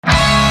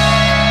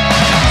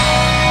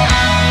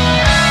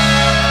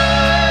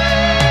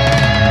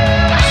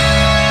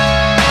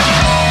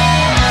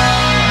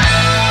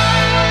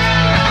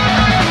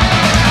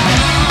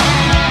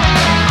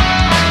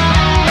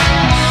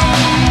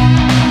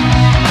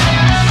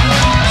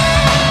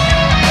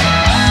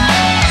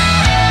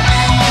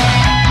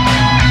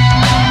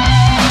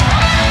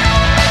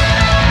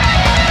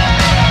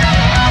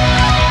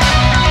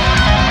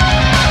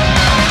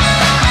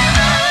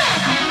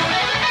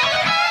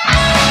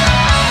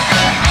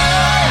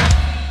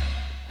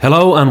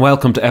Hello and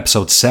welcome to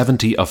episode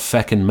 70 of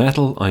Feckin'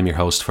 Metal. I'm your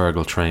host,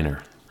 Fergal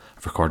Trainer.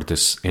 I've recorded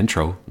this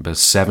intro about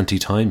 70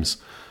 times.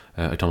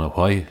 I don't know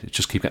why. I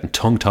just keep getting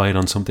tongue-tied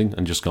on something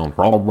and just going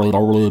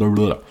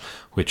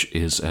which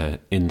is an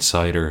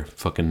insider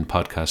fucking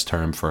podcast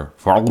term for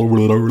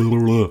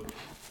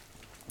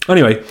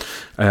anyway,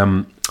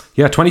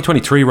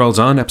 2023 rolls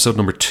on, episode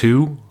number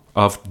 2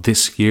 of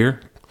this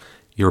year.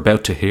 You're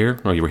about to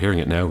hear, or you were hearing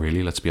it now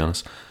really, let's be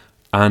honest.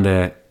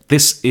 And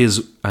this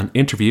is an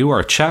interview, or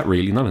a chat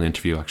really, not an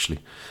interview actually,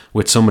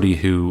 with somebody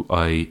who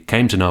I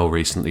came to know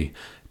recently,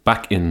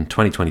 back in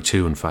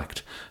 2022 in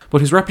fact.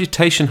 But his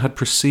reputation had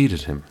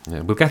preceded him.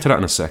 We'll get to that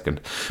in a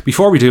second.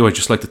 Before we do, I'd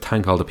just like to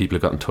thank all the people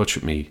who got in touch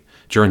with me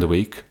during the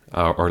week,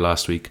 or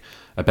last week,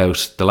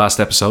 about the last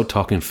episode,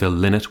 talking Phil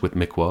Lynott with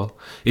Mick Wall.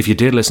 If you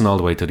did listen all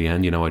the way to the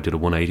end, you know I did a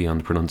 180 on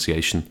the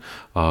pronunciation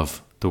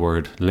of the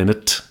word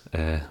Lynott.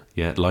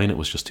 Lynott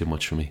was just too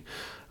much for me.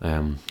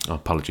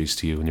 Apologies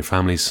to you and your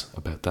families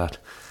about that.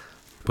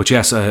 But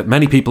yes,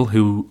 many people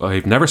who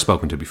I've never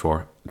spoken to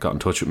before got in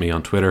touch with me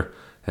on Twitter.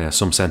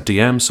 Some sent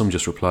DMs, some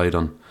just replied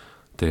on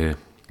the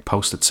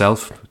post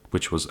itself,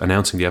 which was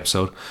announcing the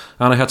episode.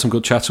 And I had some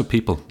good chats with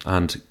people.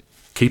 And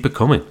keep it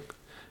coming.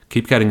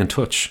 Keep getting in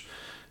touch.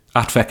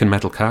 At Feckin'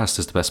 Metalcast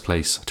is the best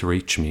place to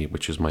reach me,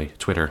 which is my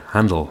Twitter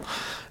handle.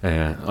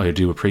 I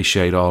do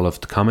appreciate all of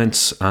the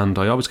comments, and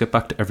I always get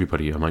back to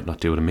everybody. I might not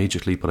do it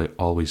immediately, but I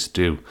always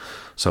do.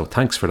 So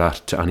thanks for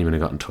that to anyone who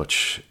got in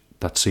touch.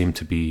 That seemed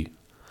to be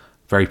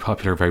very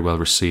popular, very well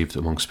received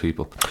amongst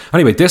people.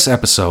 Anyway, this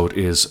episode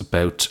is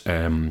about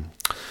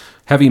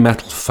heavy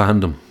metal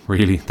fandom,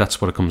 really. That's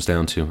what it comes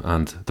down to.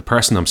 And the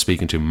person I'm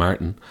speaking to,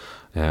 Martin,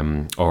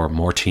 or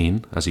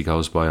Mortine, as he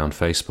goes by on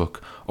Facebook,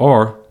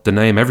 or the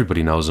name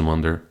everybody knows him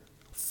under,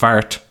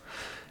 Fart,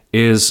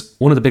 is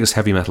one of the biggest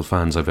heavy metal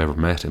fans I've ever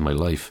met in my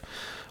life.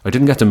 I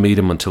didn't get to meet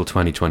him until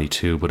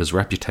 2022, but his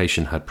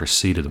reputation had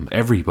preceded him.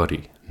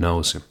 Everybody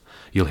knows him.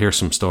 You'll hear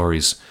some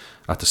stories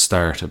at the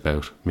start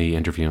about me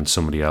interviewing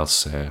somebody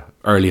else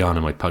early on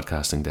in my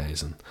podcasting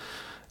days,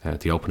 and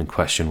the opening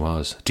question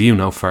was, do you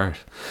know Fart?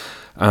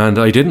 And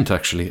I didn't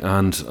actually,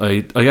 and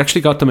I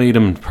actually got to meet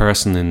him in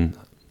person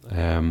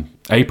in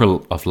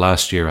April of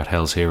last year at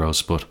Hell's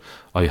Heroes, but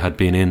I had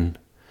been in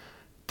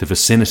the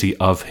vicinity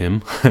of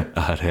him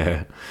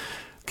at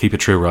Keep It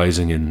True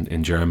Rising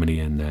in Germany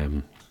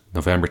in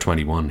November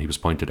 21. He was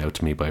pointed out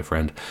to me by a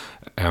friend.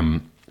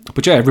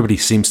 But yeah, everybody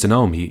seems to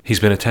know him. He's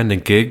been attending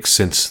gigs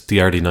since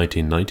the early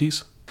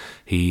 1990s.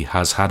 He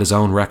has had his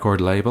own record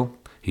label.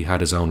 He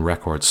had his own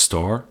record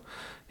store.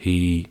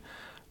 He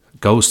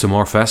goes to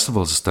more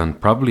festivals than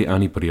probably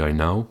anybody I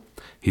know.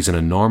 He's an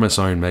enormous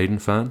Iron Maiden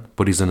fan,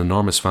 but he's an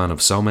enormous fan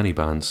of so many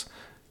bands.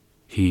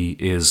 He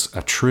is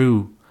a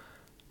true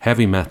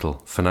heavy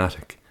metal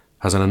fanatic,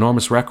 has an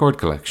enormous record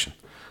collection,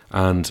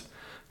 and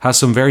has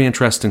some very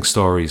interesting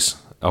stories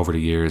over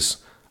the years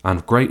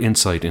and great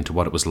insight into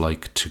what it was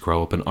like to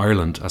grow up in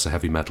Ireland as a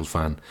heavy metal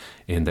fan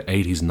in the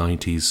 80s,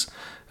 90s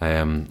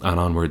and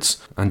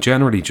onwards, and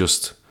generally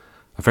just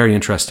a very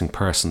interesting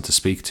person to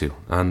speak to.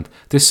 And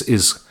this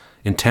is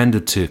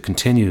intended to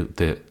continue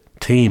the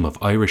theme of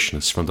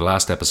Irishness from the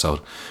last episode,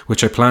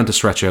 which I plan to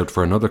stretch out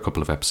for another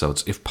couple of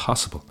episodes if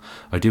possible.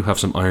 I do have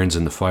some irons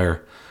in the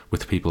fire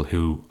with people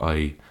who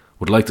I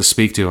would like to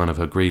speak to and have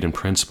agreed in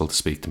principle to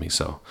speak to me.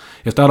 So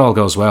if that all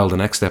goes well, the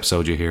next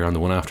episode you hear and the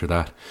one after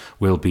that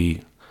will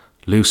be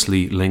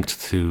loosely linked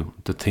to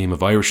the theme of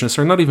Irishness,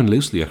 or not even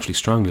loosely, actually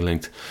strongly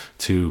linked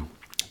to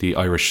the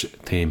Irish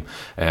theme.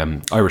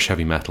 Irish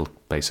heavy metal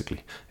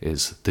basically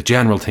is the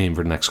general theme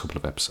for the next couple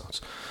of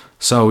episodes.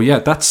 So yeah,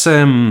 that's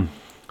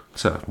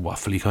it's a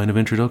waffly kind of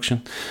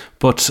introduction,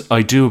 but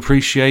I do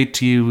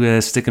appreciate you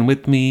sticking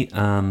with me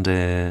and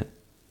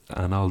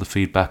all the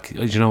feedback.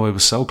 You know, I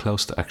was so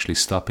close to actually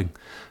stopping,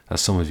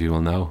 as some of you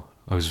will know.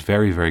 I was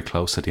very, very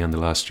close at the end of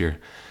last year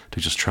to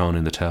just throwing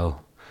in the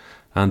towel.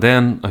 And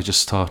then I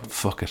just thought,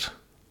 fuck it,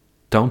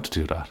 don't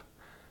do that.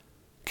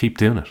 Keep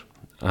doing it.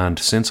 And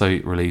since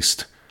I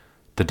released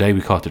The Day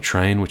We Caught the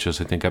Train, which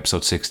is I think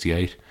episode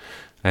 68,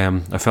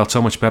 I felt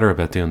so much better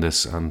about doing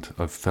this, and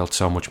I've felt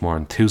so much more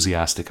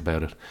enthusiastic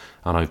about it.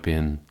 And I've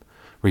been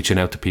reaching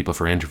out to people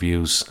for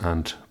interviews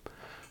and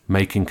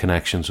making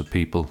connections with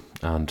people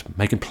and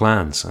making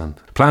plans. And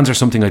plans are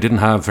something I didn't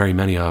have very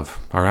many of,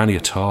 or any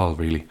at all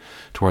really,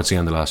 towards the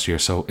end of last year.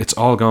 So it's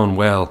all going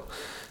well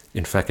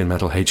in Feckin'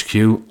 Metal HQ.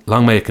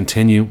 Long may it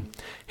continue.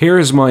 Here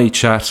is my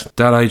chat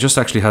that I just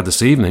actually had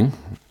this evening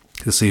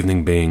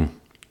being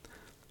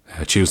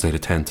Tuesday the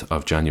 10th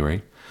of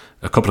January,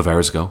 a couple of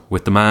hours ago,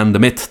 with the man, the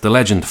myth, the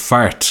legend,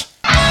 Fart.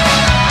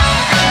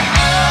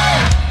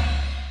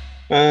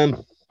 I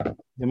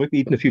might be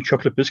eating a few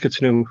chocolate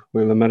biscuits now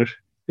while I'm at it,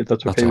 if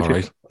that's okay. That's all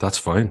right. That's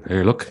fine.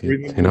 Here, look,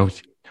 you know.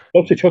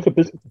 Lots of chocolate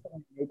biscuits. I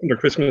haven't opened their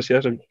Christmas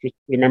yet. I just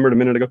remembered a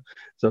minute ago.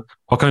 So,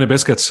 what kind of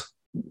biscuits?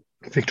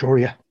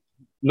 Victoria.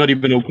 Not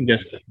even opened yet.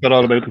 Got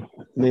all about them.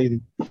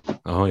 Amazing.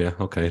 Oh yeah,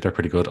 okay, they're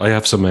pretty good. I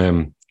have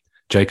some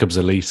Jacob's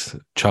Elite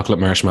chocolate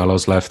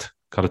marshmallows left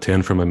Got a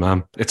tin from my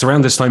mum. It's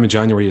around this time in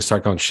January you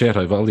start going, shit,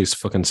 I've all these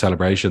fucking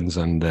celebrations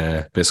and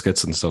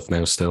biscuits and stuff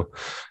now still.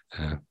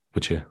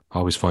 But you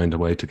always find a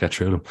way to get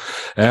through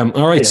them.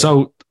 All right,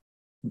 so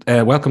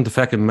welcome to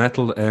Feckin'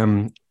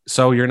 Metal.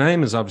 So your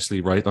name is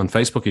obviously right. On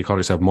Facebook you call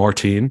yourself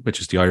Martine,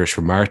 which is the Irish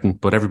for Martin,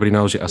 but everybody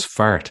knows you as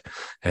Fart.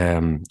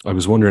 I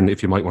was wondering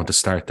if you might want to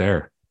start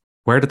there.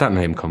 Where did that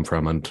name come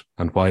from, and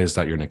why is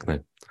that your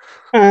nickname?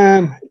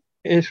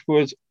 It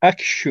was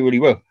actually,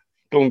 well,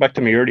 going back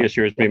to my earliest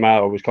years, my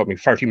ma always called me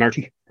Farty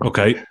Marty.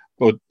 Okay.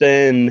 But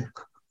then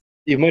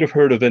you might have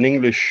heard of an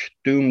English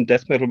doom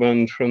death metal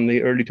band from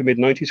the early to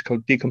mid-90s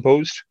called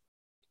Decomposed.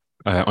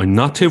 I'm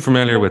not too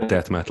familiar with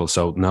death metal,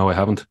 so no, I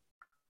haven't.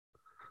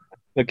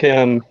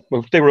 Okay,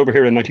 well, they were over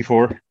here in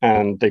 '94,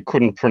 and they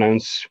couldn't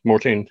pronounce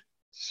Mortain,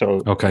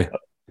 so okay,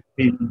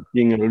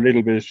 being a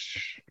little bit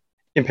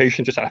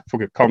impatient, just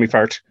call me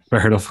Fart.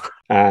 Fair enough.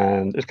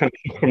 And it's kind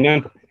of from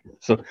then.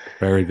 So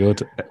very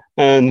good.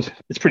 And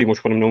it's pretty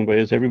much what I'm known by,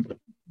 is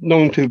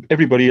known to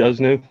everybody as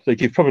now.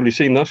 Like, you've probably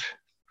seen that.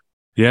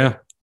 Yeah,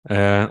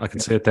 I can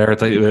see it there.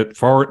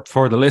 For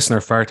the listener,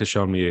 Fart has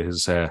shown me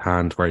his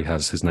hand where he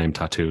has his name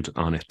tattooed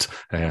on it.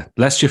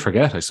 Lest you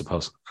forget, I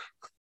suppose.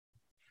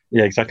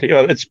 Yeah, exactly.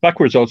 Well, it's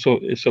backwards also.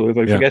 So if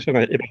I forget,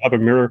 if I have a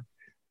mirror,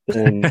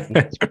 then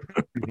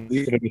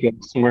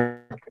it's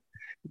somewhere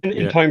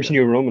in Times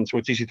New Roman, so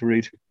it's easy to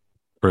read.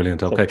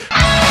 Brilliant. Okay.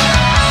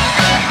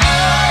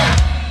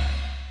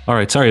 All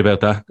right. Sorry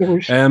about that.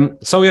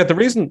 So the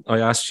reason I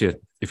asked you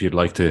if you'd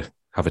like to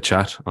have a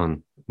chat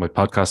on my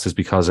podcast is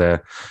because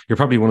you're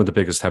probably one of the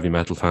biggest heavy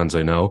metal fans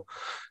I know.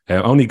 I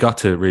only got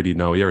to really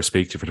know you or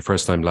speak to you for the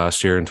first time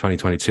last year in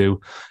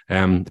 2022.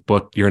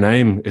 But your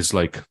name is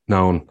like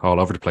known all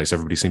over the place.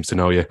 Everybody seems to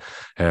know you.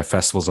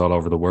 Festivals all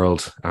over the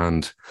world.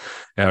 And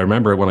I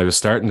remember when I was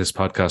starting this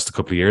podcast a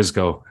couple of years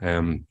ago,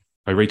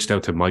 I reached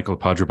out to Michael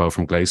Podrabo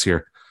from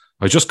Glacier.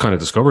 I just kind of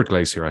discovered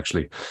Glacier,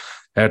 actually.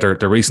 Their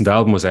recent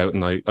album was out,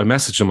 and I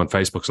messaged him on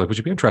Facebook. So like, would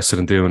you be interested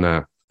in doing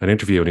an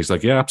interview? And he's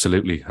like, yeah,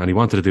 absolutely. And he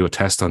wanted to do a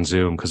test on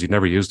Zoom because he'd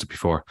never used it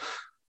before.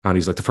 And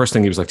he's like, the first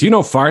thing he was like, do you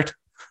know Fart?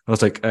 I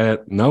was like,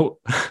 no.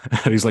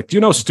 And he's like, do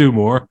you know Stu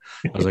Moore?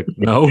 I was like,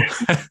 no.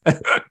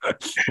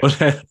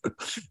 But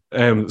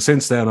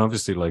since then,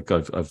 obviously, like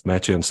I've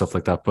met you and stuff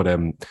like that. But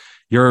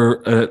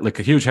you're like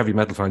a huge heavy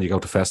metal fan. You go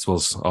to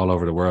festivals all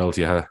over the world.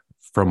 Yeah.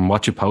 From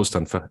what you post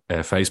on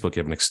Facebook,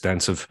 you have an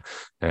extensive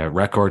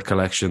record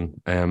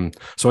collection.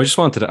 So I just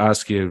wanted to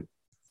ask you,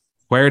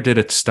 where did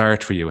it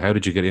start for you? How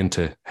did you get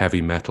into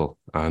heavy metal?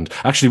 And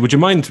actually, would you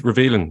mind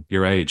revealing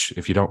your age,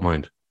 if you don't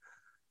mind?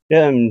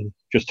 Yeah,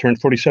 just turned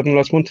 47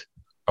 last month.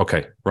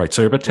 Okay, right.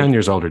 So you're about 10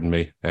 years older than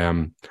me.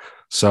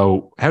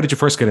 So how did you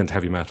first get into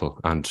heavy metal,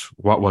 and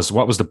what was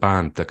the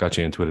band that got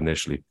you into it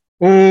initially?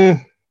 The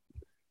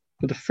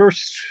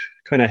first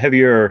kind of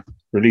heavier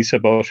release I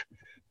bought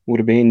would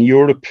have been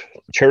Europe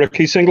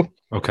Cherokee single.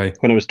 Okay.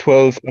 When I was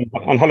 12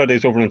 on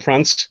holidays over in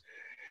France.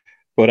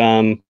 But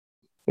I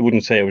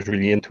wouldn't say I was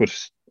really into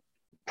it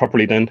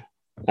properly then.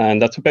 And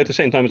that's about the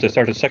same time as I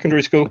started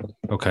secondary school.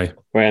 Okay.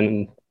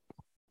 When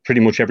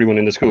pretty much everyone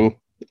in the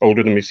school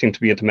older than me seemed to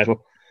be into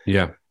metal.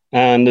 Yeah.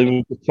 And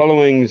the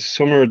following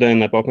summer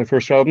then I bought my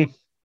first album,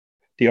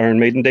 the Iron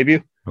Maiden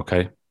debut.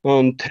 Okay.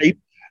 On tape.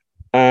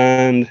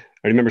 And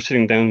I remember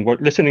sitting down,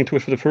 listening to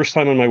it for the first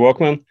time on my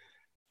Walkman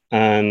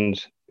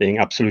and being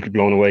absolutely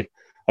blown away.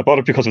 I bought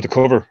it because of the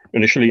cover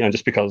initially, and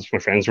just because my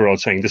friends were all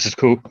saying this is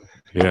cool.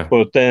 Yeah.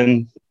 But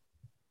then,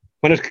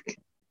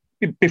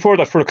 before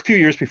that, for a few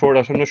years before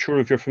that, I'm not sure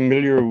if you're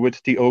familiar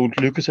with the old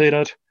Lucozade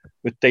ad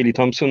with Daley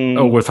Thompson.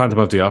 Oh, with Phantom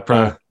of the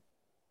Opera.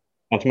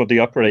 Phantom of the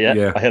Opera,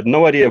 yeah. I had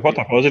no idea what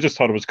that was. I just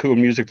thought it was cool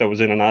music that was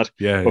in an ad.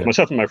 Yeah. But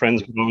myself and my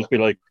friends would always be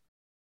like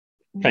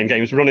playing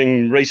games,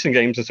 running racing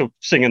games, and so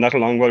singing that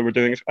along while we're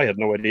doing it. I had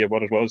no idea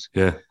what it was.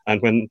 Yeah.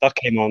 And when that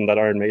came on, that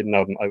Iron Maiden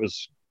album, I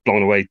was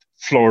blown away,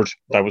 floored.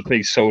 That was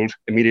me, sold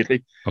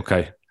immediately.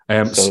 Okay.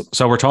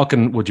 So we're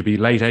talking, would you be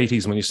late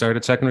 80s when you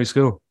started secondary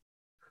school?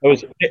 I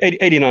was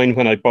 89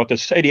 when I bought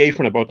this, 88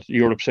 when I bought the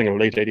Europe single,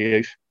 late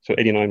 88. So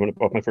 89 when I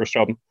bought my first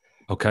album.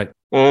 Okay.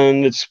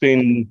 And it's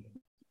been,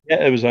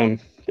 it was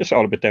it's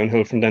all a bit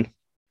downhill from then.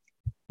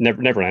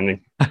 Never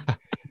ending.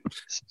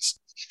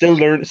 Still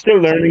learning,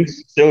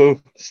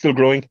 still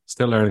growing.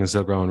 Still learning and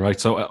still growing, right?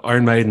 So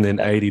Iron Maiden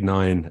in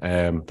 89,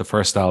 the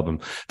first album.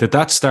 Did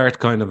that start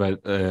kind of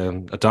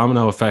a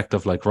domino effect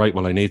of like, right,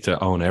 well, I need to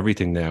own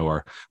everything now?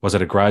 Or was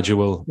it a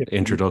gradual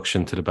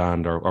introduction to the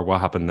band, or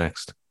what happened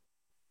next?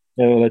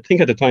 Well, I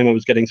think at the time I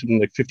was getting something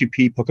like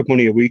 50p pocket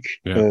money a week,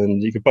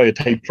 and you could buy a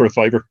tape for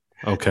 $5.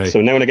 Okay. So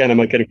now and again, I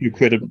might get a few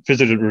quid,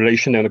 visit a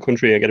relation down the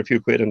country, I get a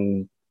few quid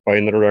and buy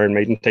another Iron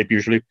Maiden tape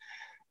usually.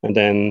 And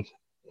then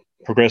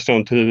progressed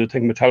on to, I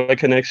think,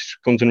 Metallica next,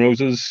 Guns N'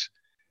 Roses,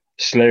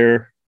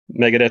 Slayer,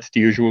 Megadeth, the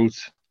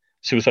usuals,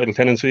 Suicidal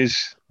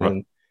Tendencies. Right.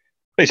 And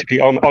basically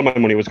all my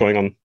money was going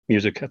on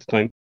music at the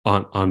time.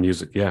 On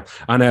music, yeah.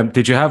 And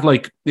did you have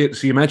like,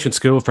 so you mentioned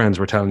school friends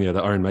were telling you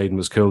that Iron Maiden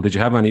was cool. Did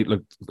you have any, like,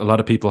 a lot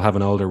of people have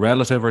an older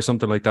relative or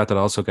something like that that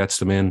also gets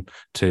them in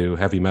to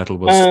heavy metal?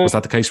 Was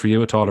that the case for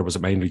you at all, or was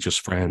it mainly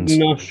just friends?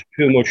 Not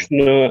too much.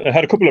 No, I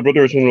had a couple of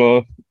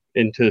brothers-in-law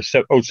into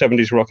old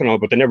 70s rock and all,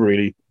 but they never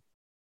really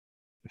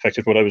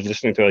affected what I was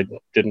listening to. I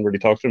didn't really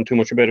talk to them too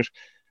much about it.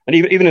 And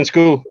even in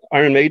school,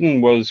 Iron Maiden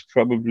was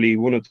probably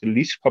one of the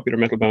least popular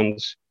metal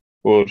bands,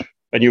 but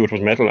I knew it was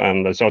metal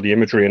and I saw the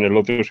imagery and I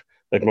loved it.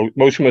 Like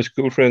most of my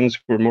school friends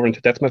were more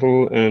into death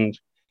metal and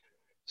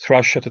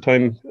thrash at the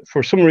time.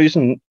 For some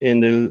reason,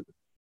 in the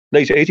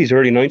late 80s,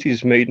 early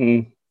 90s,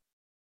 Maiden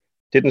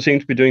didn't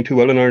seem to be doing too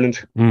well in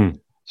Ireland.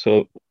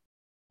 So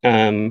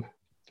there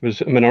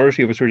was a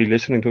minority of us really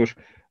listening to it.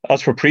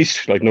 As for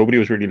Priest, like nobody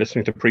was really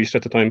listening to Priest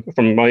at the time,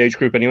 from my age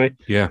group anyway.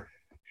 Yeah.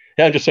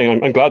 Yeah, I'm just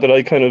saying, I'm glad that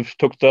I kind of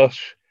took that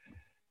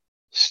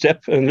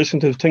step and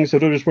listened to things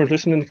that others weren't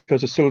listening,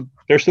 because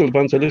they're still the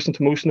bands I listen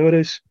to most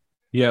nowadays.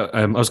 Yeah,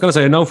 I was going to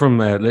say, I know from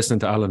listening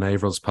to Alan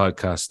Averill's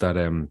podcast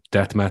that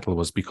death metal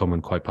was becoming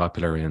quite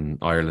popular in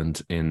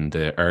Ireland in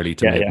the early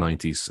to mid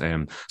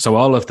 90s. So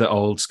all of the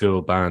old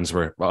school bands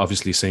were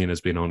obviously seen as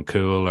being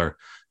uncool or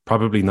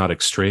probably not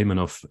extreme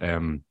enough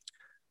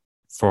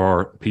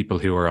for people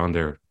who were on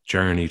their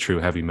journey through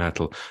heavy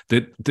metal.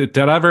 Did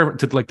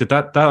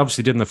that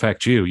obviously didn't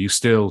affect you? You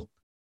still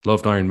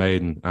loved Iron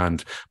Maiden,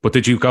 but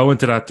did you go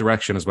into that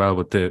direction as well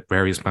with the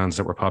various bands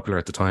that were popular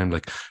at the time?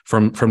 Like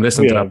from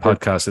listening to that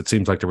podcast, it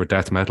seems like there were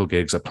death metal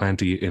gigs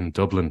aplenty in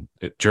Dublin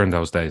during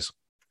those days.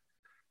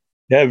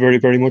 Yeah, very,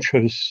 very much.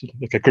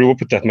 I grew up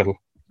with death metal,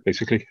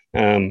 basically.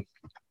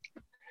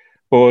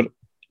 But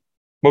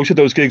most of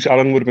those gigs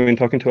Alan would have been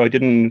talking to, I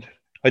didn't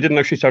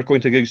actually start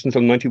going to gigs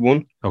until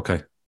 91.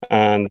 Okay.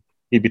 And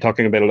he'd be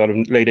talking about a lot of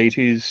late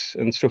 80s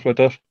and stuff like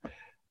that.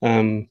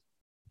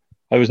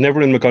 I was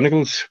never in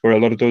McGonagall's, where a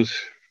lot of those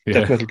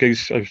death metal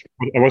gigs, I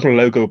wasn't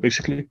allowed to go,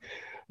 basically.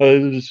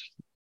 I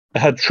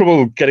had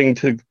trouble getting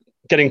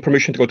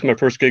permission to go to my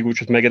first gig,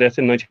 which was Megadeth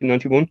in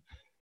 1991.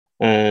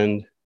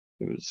 And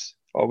it was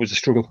always a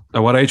struggle.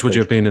 At what age would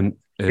you have been in?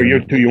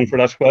 You're too young for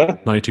that. Well,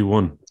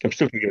 91. I'm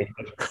still too young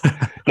for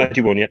that.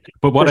 91, yeah.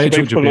 But what age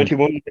would you be?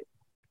 91.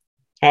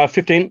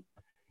 15.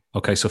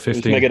 Okay, so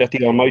 15. Megadeth,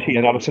 The Almighty,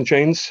 and Alice in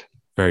Chains.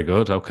 Very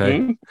good.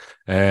 Okay.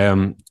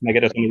 Megadeth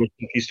on the Rust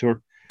in Peace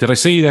tour. Did I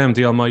see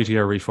The Almighty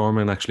are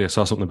reforming? Actually, I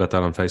saw something about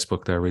that on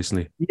Facebook there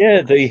recently.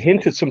 Yeah, they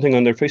hinted something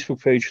on their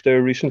Facebook page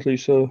there recently.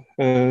 So,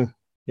 yeah,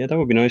 that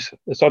would be nice.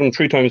 I saw them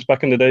 3 times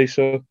back in the day,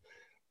 so it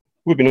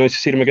would be nice to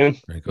see them again.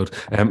 Very good.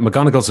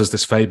 McGonagall's is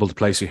this fabled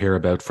place you hear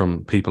about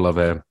from people of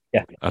an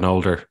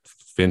older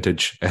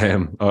vintage.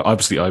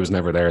 Obviously, I was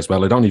never there as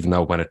well. I don't even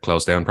know when it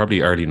closed down.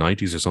 Probably early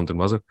 90s or something,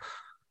 was it?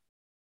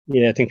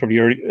 Yeah, I think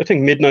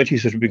mid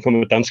 90s it had become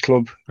a dance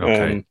club.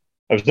 Okay.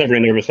 I was never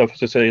in there myself,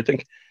 as I say. I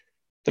think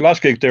the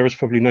last gig there was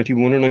probably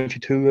 91 or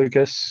 92, I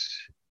guess.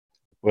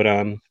 But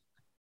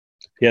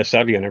yeah,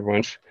 sadly I never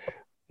went.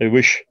 I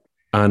wish.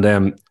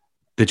 And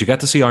did you get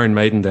to see Iron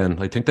Maiden then?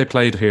 I think they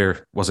played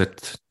here. Was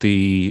it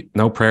the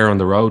No Prayer on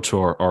the Road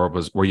tour, or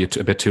were you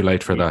a bit too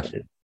late for that?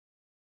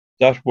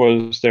 That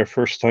was their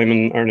first time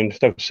in Ireland.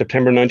 That was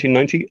September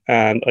 1990,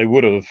 and I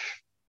wouldn't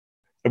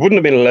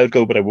have been allowed to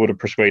go, but I would have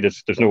persuaded.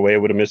 There's no way I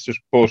would have missed it.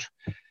 But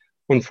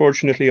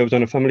unfortunately, I was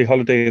on a family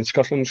holiday in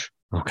Scotland.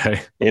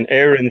 Okay. In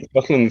Ayr in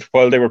Scotland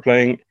while they were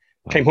playing.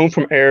 Came home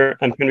from Ayr,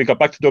 and when we got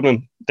back to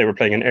Dublin, they were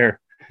playing in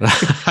Ayr.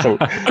 So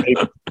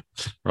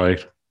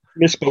right.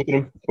 Missed both of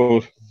them,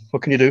 but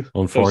what can you do?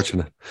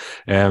 Unfortunate.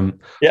 Yeah,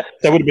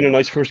 that would have been a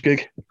nice first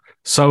gig.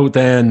 So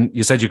then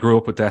you said you grew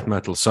up with death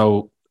metal.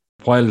 So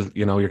while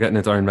you're getting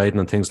into Iron Maiden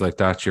and things like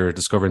that, you're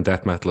discovering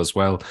death metal as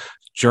well.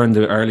 During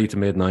the early to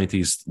mid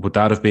 90s, would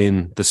that have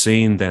been the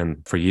scene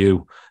then for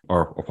you,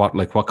 or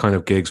what kind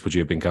of gigs would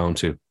you have been going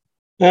to?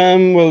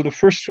 Well, the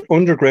first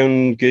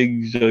underground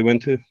gigs I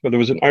went to, there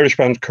was an Irish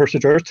band,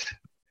 Cursed Earth.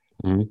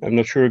 Mm-hmm. I'm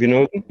not sure if you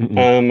know them.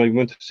 Mm-hmm. I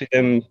went to see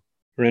them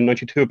around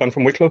 92, a band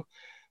from Wicklow.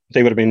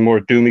 They would have been more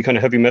doomy kind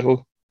of heavy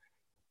metal.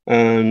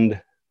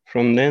 And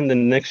from then, the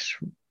next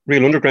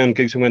real underground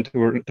gigs I went to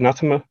were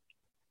Anathema.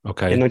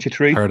 Okay. In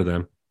 93. Heard of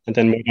them. And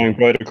then Moonlight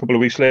Bride a couple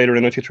of weeks later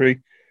in 93.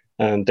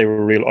 And they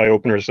were real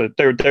eye-openers.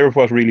 They were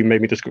what really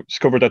made me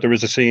discover that there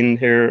is a scene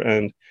here,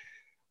 and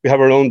we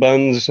have our own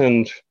bands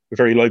and a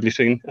very lively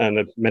scene. And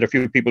I've met a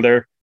few people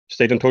there,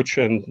 stayed in touch,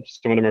 and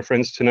some of them are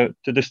friends to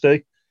this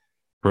day.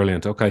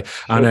 Brilliant. Okay.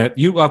 And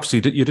you obviously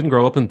you didn't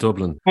grow up in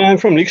Dublin. I'm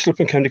from Leixlip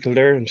in County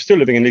Kildare. I'm still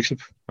living in Leixlip.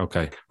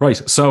 Okay. Right.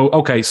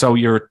 So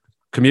you're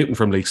commuting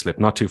from Leixlip,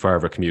 not too far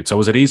of a commute. So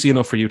was it easy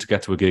enough for you to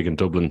get to a gig in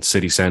Dublin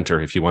city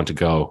centre if you want to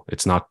go?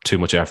 It's not too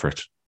much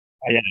effort.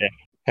 Yeah.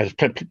 Has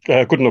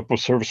good enough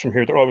bus service from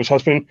here. There always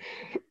has been.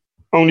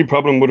 Only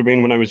problem would have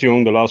been when I was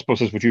young, the last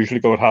buses would usually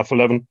go at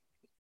 11:30,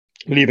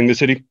 leaving the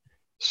city.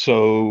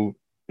 So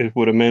it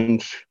would have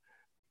meant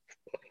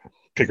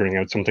figuring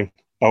out something.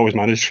 I always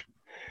managed.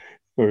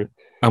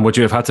 And would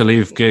you have had to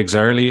leave gigs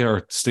early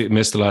or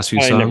miss the last few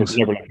songs? I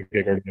never left a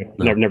gig early.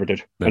 No. Never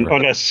did. Never.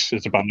 Unless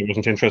it's a band I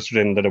wasn't interested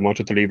in that I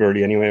wanted to leave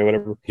early anyway or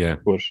whatever. Yeah.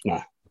 But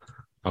nah.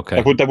 Okay.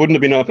 That wouldn't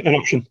have been an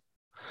option.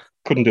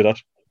 Couldn't do that.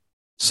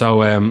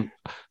 So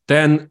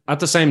then at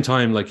the same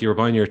time, like you were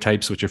buying your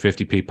tapes with your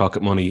 50p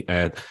pocket money,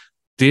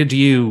 did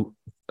you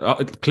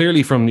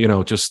clearly from,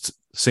 just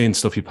seeing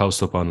stuff you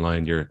post up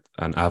online, you're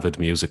an avid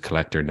music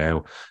collector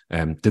now.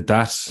 Did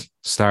that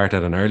start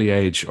at an early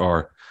age,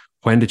 or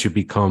when did you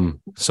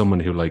become someone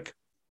who like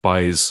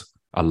buys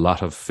a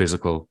lot of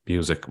physical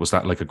music? Was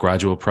that like a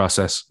gradual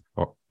process,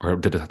 or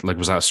did it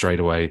was that straight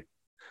away?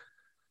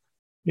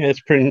 Yeah,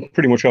 it's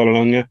pretty much all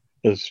along. Yeah,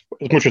 as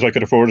much as I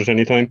could afford at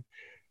any time.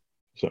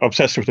 So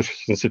obsessed with it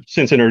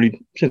since the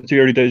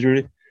early days,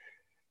 really.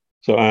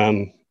 So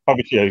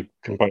obviously I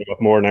can buy a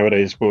lot more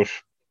nowadays, but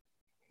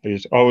I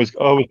was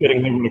always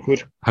getting more when I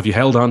could. Have you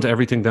held on to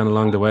everything then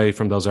along the way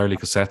from those early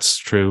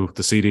cassettes through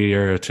the CD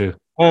era too?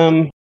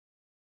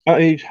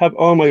 I have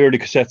all my early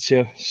cassettes.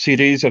 Yeah,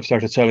 CDs I've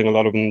started selling a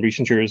lot of them in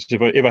recent years.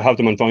 If I have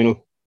them on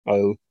vinyl,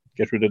 I'll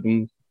get rid of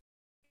them.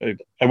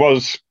 I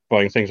was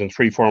buying things in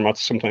 3 formats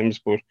sometimes,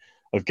 but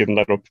I've given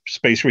that up,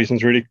 space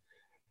reasons really.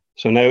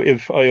 So now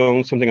if I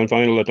own something on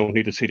vinyl, I don't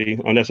need a CD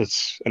unless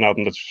it's an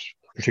album that's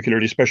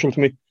particularly special to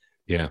me.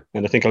 Yeah.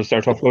 And I think I'll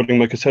start uploading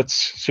my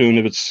cassettes soon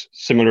if it's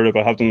similar. If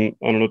I have them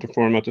on another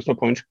format, there's no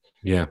point.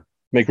 Yeah.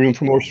 Make room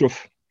for more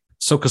stuff.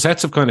 So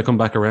cassettes have kind of come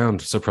back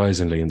around,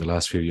 surprisingly, in the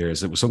last few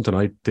years. It was something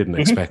I didn't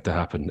expect to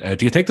happen.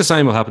 Do you think the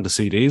same will happen to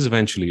CDs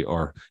eventually,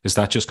 or is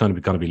that just kind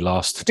of going to be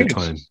lost to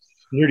time? It's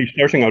nearly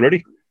starting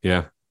already.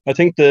 Yeah. I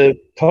think the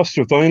cost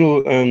of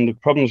vinyl and the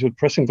problems with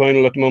pressing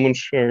vinyl at the moment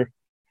are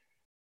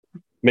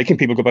making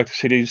people go back to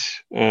CDs,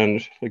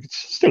 and like it's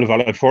still a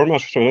valid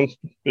format, so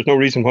there's no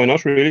reason why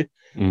not, really.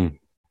 Mm.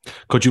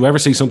 Could you ever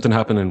see something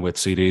happening with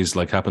CDs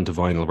like happened to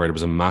vinyl, where there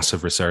was a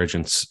massive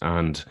resurgence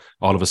and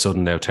all of a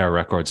sudden now Tower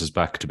Records is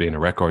back to being a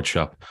record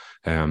shop?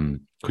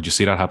 Could you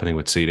see that happening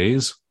with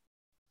CDs?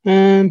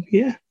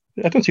 Yeah,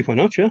 I don't see why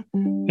not. Yeah,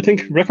 I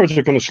think records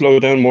are going to slow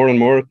down more and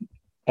more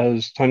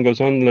as time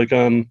goes on. Like,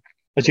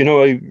 as you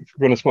know, I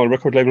run a small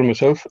record label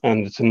myself,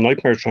 and it's a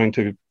nightmare trying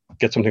to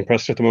get something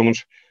pressed at the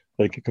moment.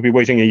 Like, you could be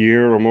waiting a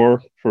year or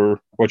more for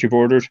what you've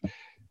ordered,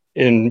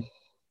 in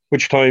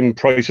which time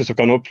prices have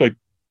gone up, like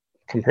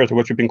compared to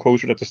what you've been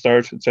quoted at the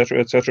start, etc.,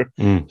 etc.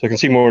 So I can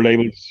see more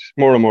and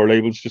more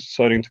labels just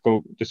deciding to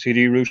go the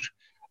CD route.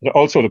 And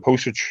also the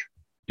postage.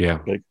 Yeah,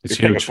 like it's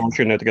you're paying huge. a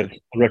fortune now to get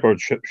a record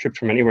shipped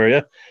from anywhere.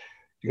 Yeah,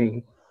 you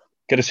can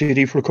get a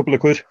CD for a couple of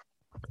quid.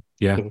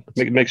 Yeah, so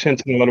it makes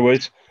sense in a lot of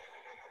ways.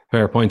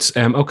 Fair points.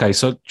 Okay,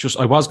 so just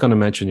I was going to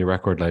mention your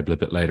record label a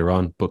bit later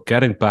on, but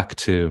getting back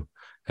to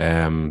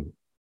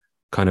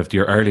kind of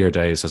your earlier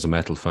days as a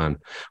metal fan,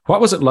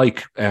 what was it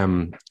like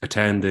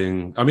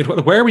attending? I mean,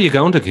 where were you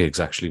going to gigs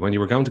actually when you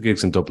were going to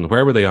gigs in Dublin?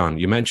 Where were they on?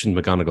 You mentioned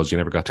McGonagall's, you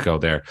never got to go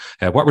there.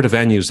 What were the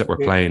venues that were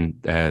playing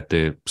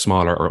the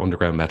smaller or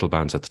underground metal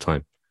bands at the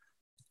time?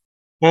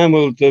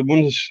 Well, the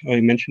ones I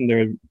mentioned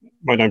there,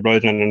 My Nine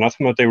Bride and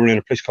Anathema, they were in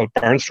a place called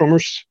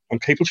Barnstormers on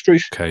Capel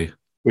Street, Okay.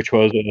 which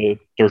was a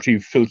dirty,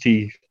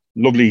 filthy,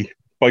 lovely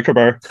biker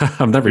bar.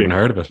 I've never even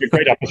heard of it. A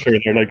great atmosphere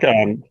there, like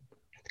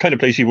kind of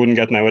place you wouldn't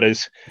get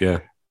nowadays. Yeah.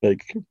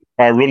 Like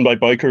bar run by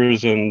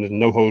bikers and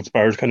no holds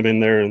bars kind of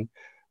in there, and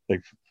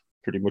like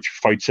pretty much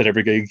fights at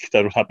every gig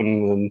that would happen,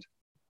 and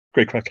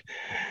great crack.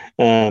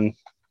 But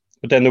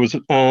then there was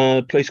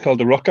a place called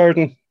the Rock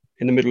Garden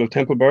in the middle of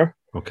Temple Bar.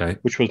 Okay.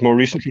 Which was more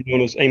recently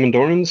known as Eamon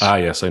Doran's. Ah,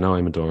 yes, I know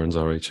Eamon Doran's,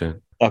 all right, yeah.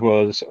 That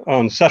was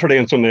on Saturday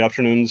and Sunday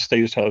afternoons. They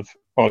used to have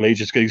all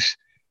ages gigs,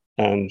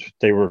 and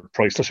they were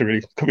priceless.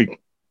 Really, could be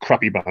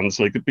crappy bands,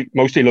 like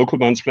mostly local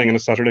bands playing on a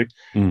Saturday,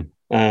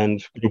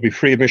 and it would be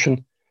free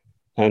admission,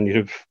 and you'd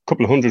have a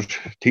couple of hundred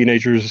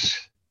teenagers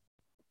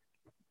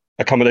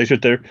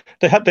accommodated there.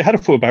 They had a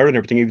full bar and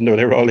everything, even though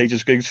they were all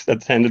ages gigs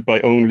attended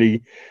by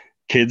only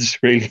kids,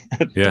 really.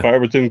 Yeah. The bar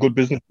was doing good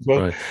business as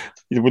well. Right.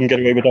 You wouldn't get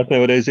away with that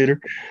nowadays either.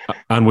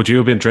 And would you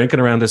have been drinking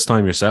around this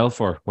time yourself,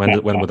 or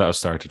when would that have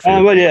started for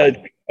you? Well, yeah,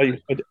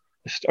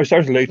 I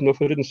started late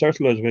enough. I didn't start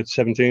till I was about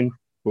 17,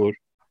 but it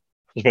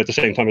was about the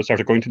same time I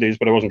started going to these,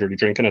 but I wasn't really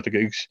drinking at the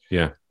gigs.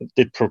 Yeah. It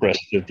did progress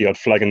to the odd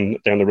flagging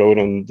down the road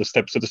on the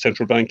steps of the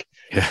Central Bank.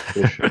 Yeah.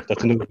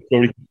 That's another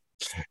story.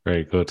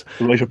 Very good.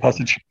 The rite of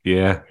passage.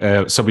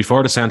 Yeah. So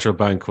before the Central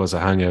Bank was a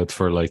hangout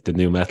for like the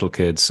new metal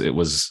kids, it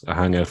was a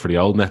hangout for the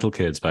old metal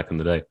kids back in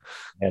the day.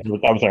 Yeah,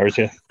 that was ours,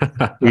 yeah.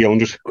 We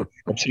owned it.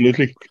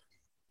 Absolutely.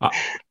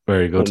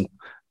 Very good.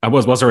 And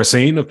was there a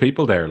scene of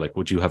people there? Like,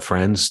 would you have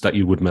friends that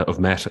you would have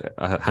met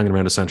hanging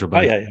around the Central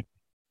Bank? Oh,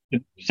 yeah.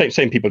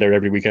 Same people there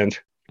every weekend.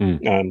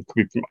 Could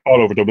be from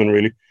all over Dublin,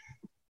 really.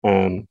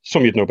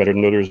 Some you'd know better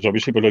than others,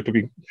 obviously, but like there'd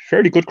be a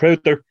fairly good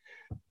crowd there.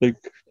 Like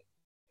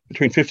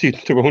between 50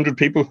 to 100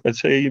 people, I'd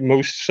say,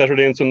 most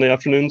Saturday and Sunday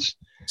afternoons.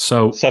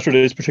 So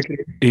Saturdays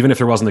particularly. Even if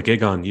there wasn't a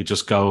gig on, you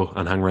just go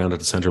and hang around at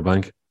the Central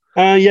Bank?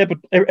 Yeah, but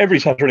every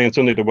Saturday and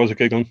Sunday there was a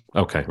gig on.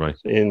 Okay, right.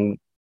 In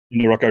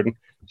the Rock Garden.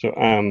 So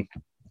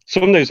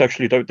Sundays,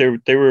 actually,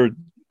 they were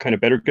kind of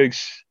better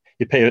gigs.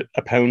 You pay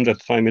a pound at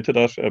the time into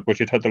that, but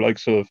you'd had the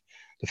likes of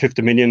the Fifth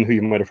Dominion, who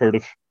you might have heard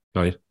of.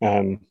 Right.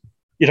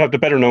 you'd have the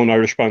better known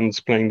Irish bands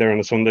playing there on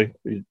a Sunday.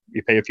 You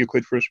pay a few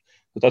quid for it,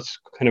 but that's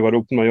kind of what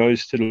opened my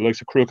eyes to the likes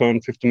of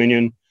Cruachan, Fifth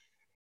Dominion,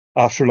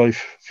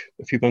 Afterlife,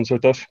 a few bands like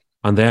that.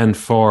 And then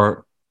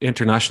for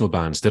international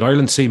bands, did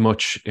Ireland see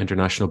much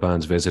international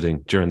bands visiting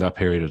during that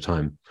period of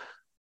time?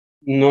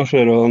 Not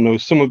at all. No,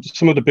 some of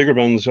the bigger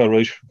bands, all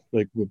right,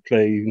 like would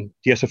play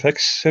the SFX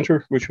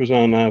Centre, which was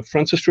on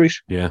Francis Street.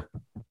 Yeah.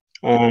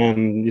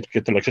 You'd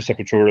get the likes of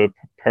Sepultura,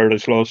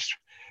 Paradise Lost,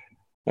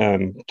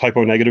 Type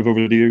O Negative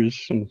over the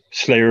years, and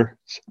Slayer,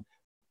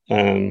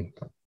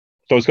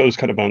 those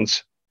kind of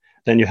bands.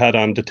 Then you had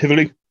the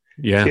Tivoli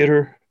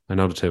Theatre. I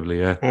know the Tivoli,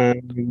 yeah.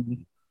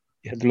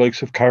 You had the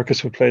likes of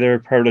Carcass would play there,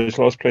 Paradise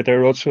Lost played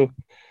there also.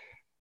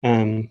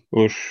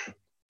 But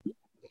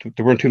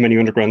there weren't too many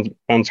underground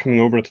bands coming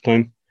over at the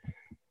time.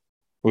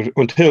 But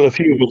until a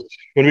few of us,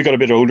 when we got a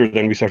bit older,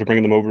 then we started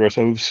bringing them over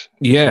ourselves.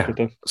 Yeah.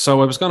 Like so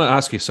I was going to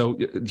ask you, so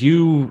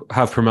you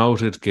have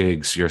promoted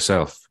gigs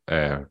yourself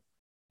in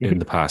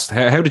the past.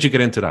 How did you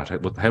get into that?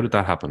 How did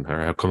that happen?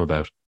 Or how come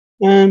about?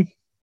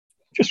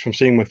 Just from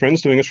seeing my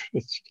friends doing it.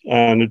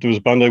 And there was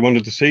a band I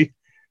wanted to see.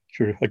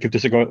 Sure, I give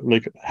this a go.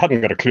 Like, I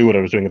hadn't got a clue what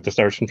I was doing at the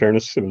start, in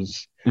fairness. It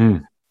was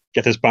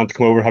get this band to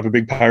come over, have a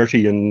big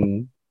party,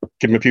 and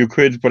give them a few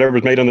quid, whatever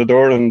was made on the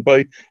door, and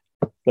buy.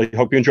 Like,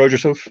 hope you enjoyed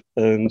yourself.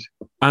 And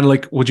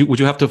like, would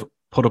you have to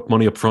put up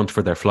money up front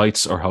for their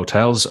flights or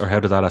hotels, or how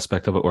did that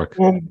aspect of it work?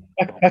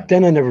 Back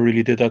then, I never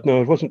really did that.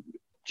 No, it wasn't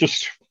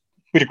just.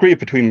 We'd agree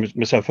between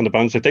myself and the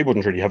bands that they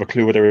wouldn't really have a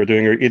clue what they were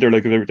doing, or either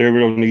like they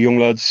were only young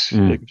lads.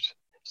 Like,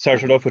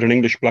 started off with an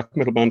English black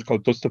metal band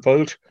called Dust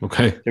Defiled.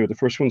 Okay, they were the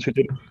first ones who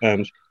did it,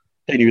 and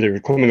they knew they were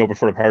coming over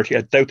for a party.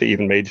 I doubt they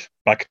even made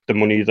back the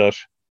money that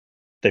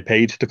they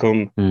paid to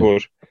come,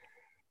 but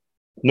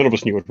none of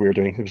us knew what we were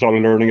doing. It was all a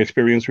learning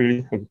experience,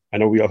 really. And I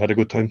know we all had a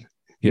good time.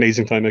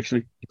 Amazing time,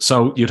 actually.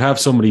 So you'd have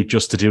somebody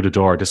just to do the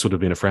door. This would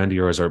have been a friend of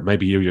yours, or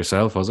maybe you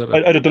yourself, was it?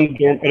 I'd have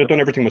done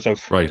everything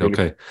myself. Right.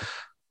 Really.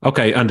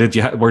 Okay.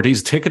 And were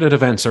these ticketed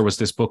events, or was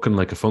this booking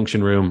like a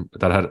function room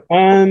that had?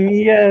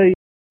 Yeah,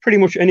 pretty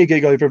much any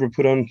gig I've ever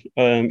put on,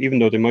 even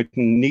though they might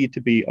need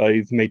to be,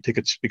 I've made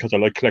tickets because I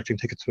like collecting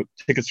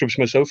ticket strips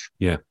myself.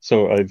 Yeah.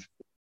 So I've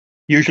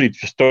usually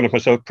just done it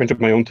myself, printed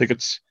my own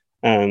tickets,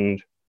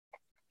 and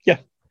yeah,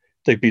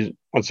 they'd be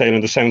on sale in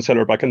the sound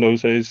cellar back in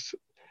those days.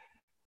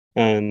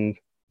 And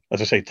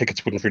as I say,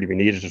 tickets wouldn't really be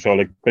needed at all.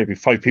 Like, maybe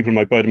 5 people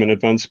might buy them in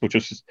advance, but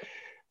just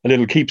a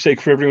little keepsake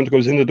for everyone that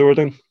goes in the door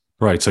then.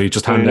 Right, so you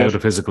just hand out a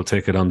physical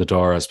ticket on the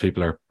door as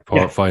people are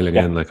filing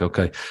in. Like,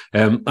 okay,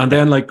 and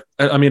then, like,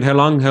 I mean, how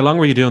long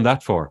were you doing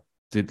that for?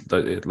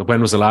 When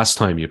was the last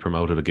time you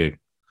promoted a gig?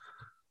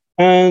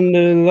 And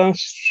the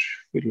last,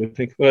 what do I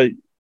think? Well,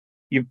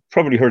 you've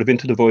probably heard of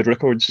Into the Void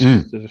Records,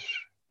 the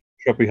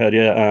shop we had.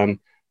 Yeah,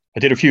 I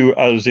did a few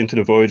as Into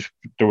the Void.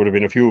 There would have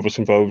been a few of us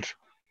involved.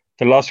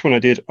 The last one I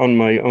did on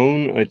my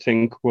own, I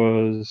think,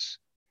 was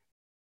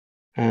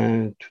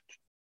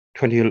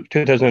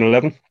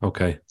 2011.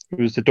 Okay. It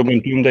was the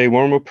Dublin Doomday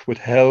warm-up with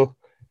Hell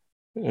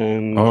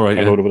and a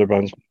load of other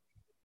bands.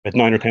 At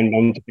 9 or 10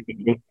 bands.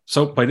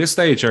 So by this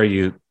stage, are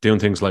you doing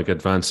things like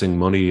advancing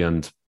money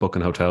and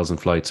booking hotels and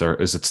flights, or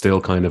is it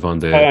still kind of on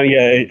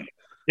the...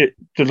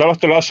 the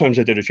last times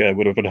I did it, I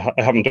would have, but I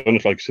haven't done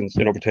it like since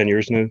over 10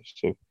 years now.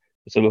 So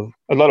it's a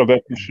lot of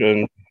effort.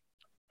 And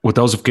would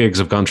those gigs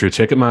have gone through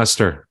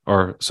Ticketmaster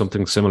or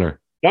something similar?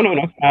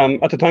 No.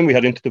 At the time, we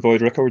had Into the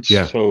Void Records,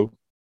 so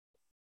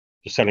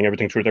just selling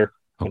everything through there.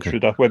 And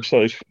through that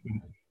website.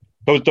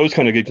 Those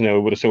kind of gigs now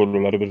would have sold a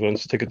lot of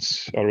advance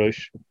tickets, all right.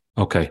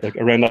 Okay. Like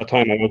around that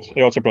time, I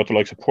also brought the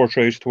likes of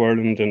Portrait to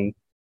Ireland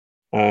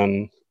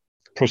and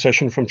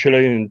Procession from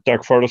Chile and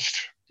Dark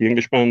Forest, the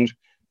English band.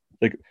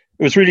 Like,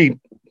 it was really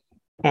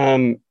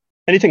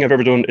anything I've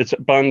ever done. It's a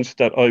band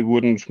that I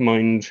wouldn't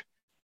mind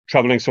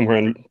traveling somewhere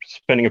and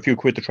spending a few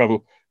quid to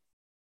travel.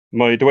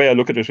 The way I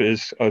look at it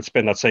is I'll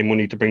spend that same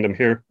money to bring them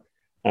here,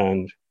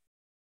 and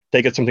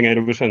they get something out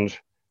of it, and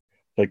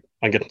like,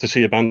 I'm getting to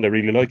see a band I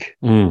really like.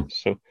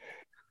 So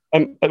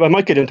I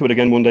might get into it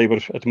again one day,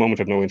 but at the moment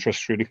I've no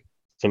interest, really.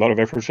 It's a lot of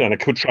effort, and I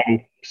could travel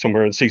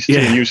somewhere and see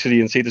a new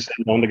city and see the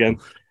same band again.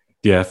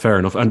 Yeah, fair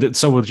enough. And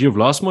so would you have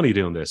lost money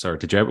doing this, or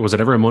was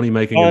it ever a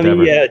money-making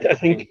endeavor? Yeah, I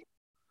think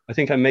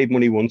I made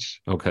money once.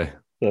 Okay.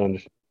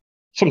 And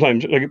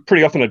sometimes, like,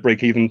 pretty often I'd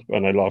break even,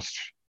 and I lost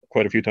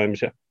quite a few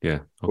times, Yeah,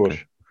 okay.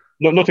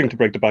 But nothing to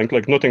break the bank,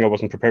 like nothing I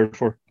wasn't prepared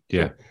for.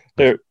 Yeah.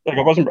 So, like,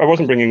 I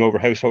wasn't bringing over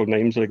household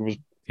names, like it was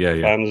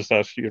bands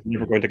that you're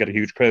never going to get a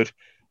huge crowd.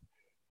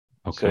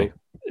 Okay. So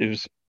it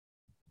was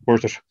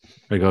worth it.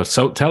 Very good.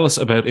 So tell us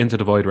about Into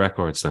the Void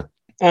Records then.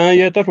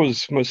 That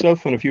was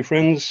myself and a few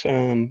friends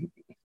from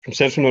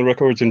Sentinel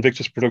Records,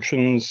 Invictus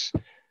Productions,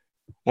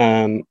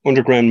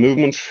 Underground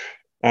Movement,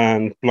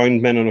 and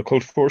Blind Men and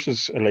Occult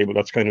Forces, a label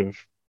that's kind of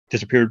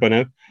disappeared by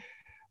now.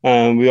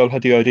 We all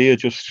had the idea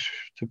just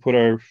to put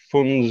our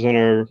funds and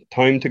our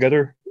time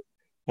together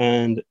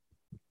and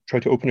try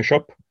to open a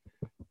shop.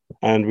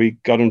 And we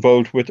got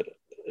involved with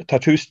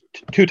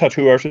two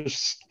tattoo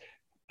artists,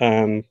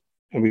 and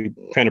we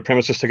kind of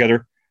premises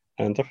together,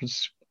 and that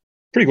was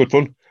pretty good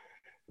fun.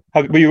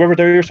 Were you ever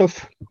there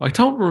yourself? I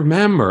don't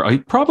remember. I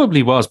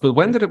probably was, but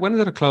when did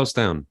it close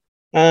down?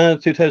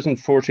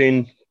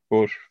 2014,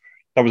 but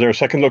that was our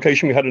second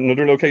location. We had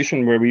another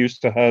location where we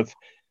used to have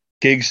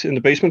gigs in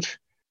the basement.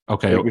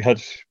 Okay. We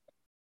had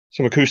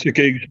some acoustic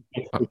gigs.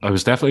 I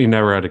was definitely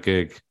never at a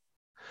gig.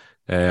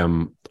 Where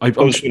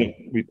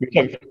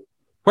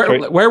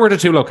were the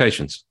two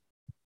locations?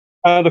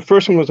 The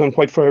first one was on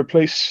Whitefriar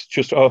Place,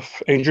 just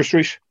off Ainger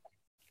Street.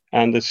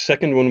 And the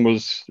second one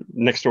was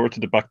next door to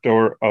the back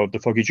door of the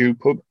Foggy Jew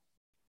pub.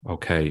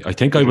 Okay. I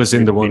think I was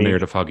in the one near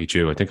the Foggy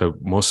Jew. I think I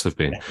must have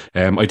been.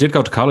 I did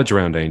go to college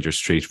around Ainger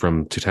Street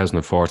from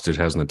 2004 to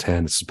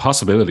 2010. It's a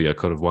possibility I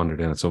could have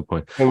wandered in at some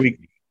point. We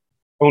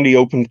only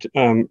opened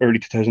early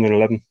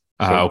 2011.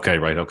 Okay,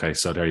 right. Okay.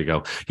 So there you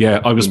go.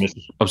 Yeah, I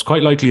was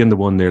quite likely in the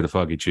one near the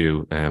Foggy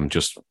Jew,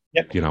 just,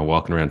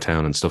 walking around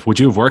town and stuff. Would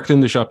you have worked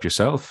in the shop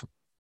yourself?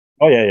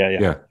 Oh,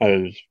 yeah.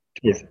 I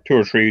was two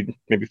or three,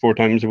 maybe 4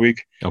 times a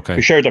week. Okay.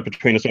 We shared that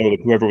between us all,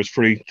 whoever was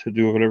free to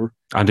do whatever.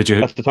 And did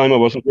you? At the time, I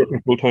wasn't working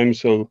full time,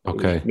 so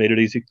it made it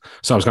easy.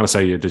 So I was going to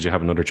say, did you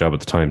have another job at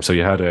the time? So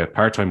you had a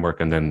part-time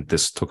work, and then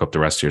this took up the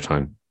rest of your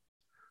time.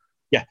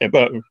 Yeah,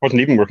 but I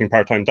wasn't even working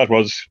part-time. That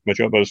was my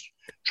job. I was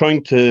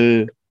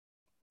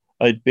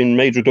I'd been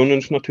made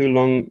redundant not too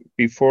long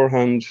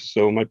beforehand,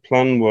 so my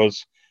plan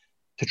was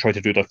to try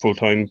to do that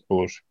full-time,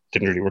 but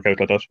didn't really work out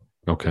like that.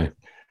 Okay.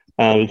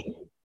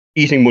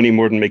 Eating money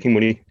more than making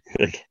money.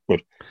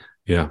 But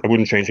yeah, I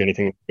wouldn't change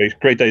anything.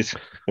 Great days,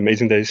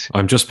 amazing days.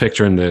 I'm just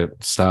picturing the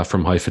staff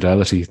from High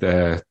Fidelity.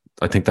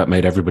 I think that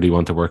made everybody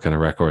want to work in a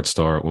record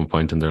store at one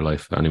point in their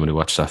life. Anyone who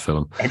watched that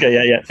film. Okay,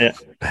 yeah.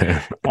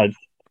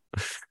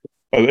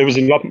 It was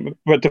a lot,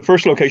 but the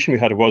first location we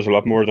had was a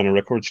lot more than a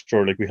record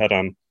store. Like we had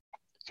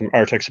some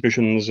art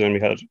exhibitions and we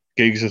had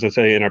gigs, as I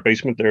say, in our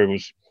basement. There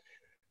was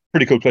a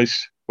pretty cool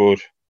place, but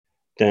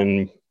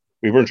then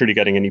we weren't really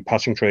getting any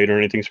passing trade or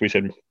anything, so we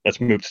said, let's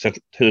move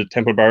to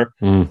Temple Bar.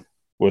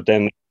 But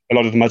then a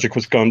lot of the magic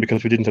was gone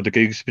because we didn't have the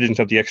gigs, we didn't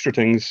have the extra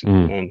things,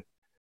 and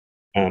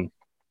then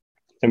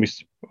we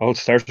all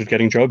started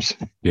getting jobs.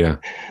 Yeah.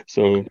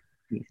 So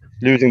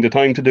losing the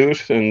time to do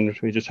it, and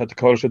we just had to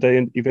call it a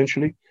day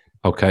eventually.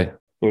 Okay.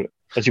 But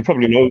as you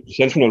probably know,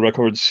 Sentinel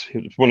Records,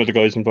 one of the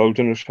guys involved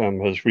in it,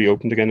 has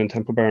reopened again in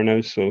Temple Bar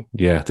now. So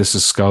yeah, this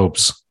is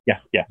Scopes.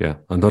 Yeah.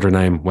 Another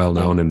name well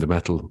known in the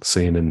metal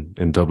scene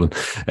in Dublin.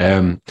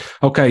 So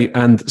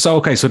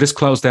this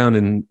closed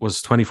down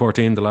was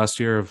 2014, the last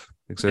year of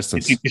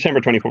existence. December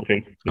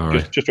 2014. All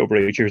right. Just over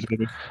 8 years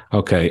ago.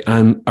 Okay,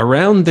 and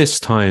around this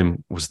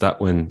time, was that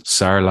when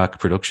Sarlacc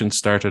production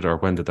started, or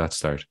when did that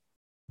start?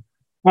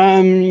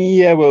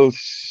 Yeah, well,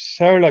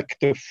 Sarlacc,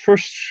 the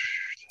first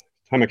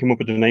time I came up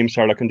with the name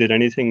Sarlacc and did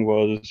anything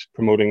was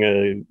promoting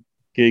a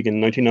gig in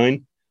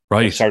 99.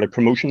 Right. Sarlacc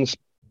Promotions.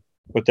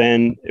 But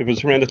then it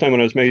was around the time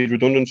when I was made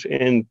redundant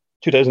in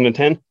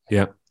 2010.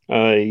 Yeah.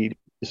 I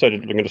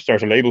decided I'm going to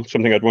start a label,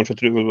 something I'd wanted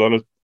to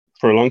do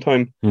for a long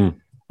time.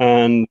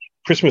 And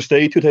Christmas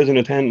Day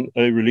 2010,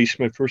 I released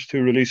my first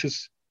 2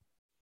 releases.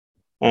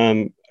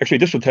 Actually,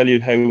 this will tell you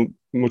how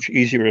much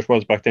easier it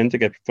was back then to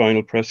get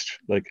vinyl pressed.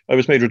 Like, I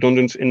was made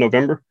redundant in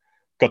November,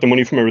 got the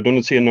money from my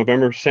redundancy in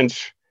November,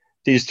 sent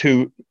these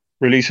 2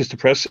 releases to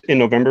press in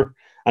November,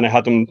 and I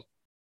had them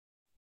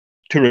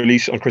to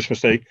release on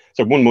Christmas Day.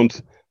 So 1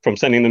 month from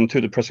sending them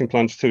to the pressing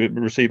plants to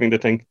receiving the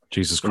thing.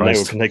 Jesus Christ.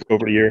 Now it can take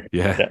over a year.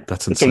 Yeah,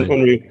 that's insane. It's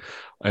unreal.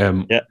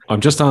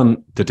 I'm just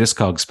on the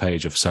Discogs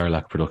page of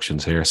Sarlacc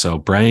Productions here. So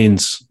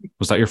Brains,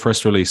 was that your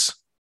first release?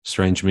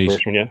 Strange Meat?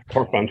 First one, yeah.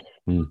 Cork band.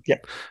 Yeah.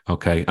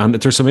 Okay. And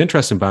there's some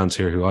interesting bands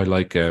here who I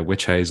like.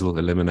 Witch Hazel,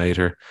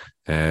 Eliminator.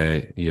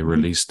 You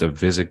released a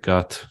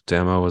Visigoth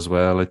demo as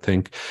well, I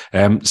think.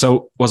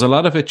 So was a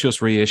lot of it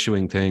just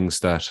reissuing things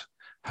that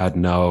had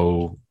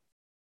no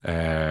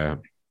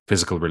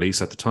physical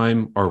release at the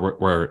time, or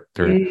were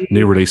there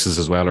new releases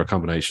as well, or a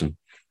combination?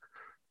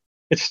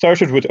 It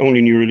started with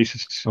only new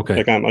releases.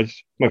 Okay. Like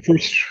my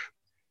first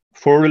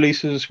 4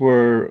 releases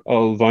were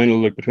all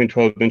vinyl, like between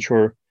 12-inch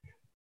or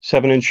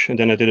 7-inch, and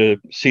then I did a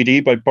CD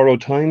by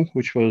Borrowed Time,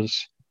 which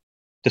was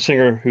the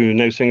singer who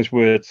now sings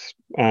with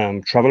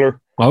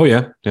Traveller. Oh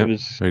yeah, very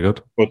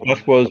good. But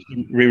that was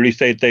re-released.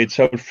 They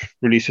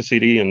self-released a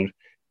CD, and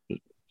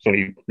it's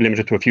only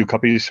limited to a few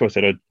copies. So I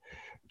said I'd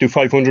do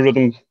 500 of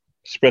them,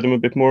 spread them a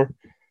bit more.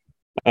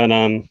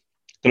 And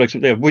the likes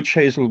of Witch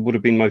Hazel would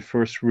have been my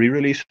first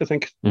re-release, I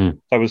think.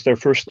 That was their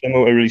first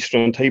demo. I released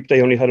it on tape.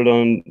 They only had it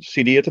on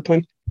CD at the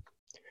time.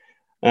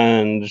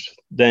 And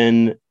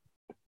then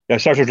I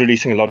started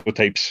releasing a lot of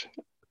tapes,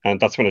 and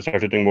that's when I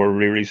started doing more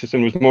re-releases.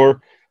 And it was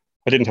more,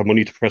 I didn't have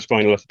money to press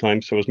vinyl at the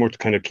time, so it was more to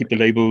kind of keep the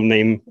label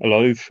name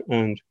alive.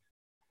 And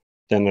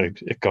then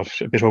it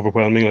got a bit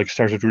overwhelming. Like,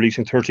 started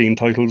releasing 13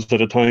 titles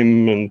at a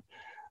time and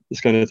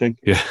this kind of thing.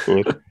 Yeah.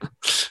 But,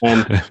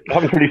 I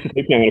haven't released a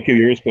tape now in a few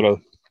years, but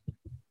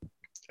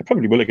I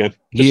probably will again.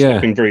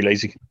 Just been very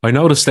lazy. I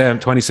noticed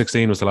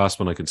 2016 was the last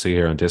one I can see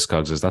here on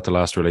Discogs. Is that the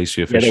last release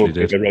you officially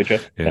did?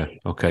 Right, yeah.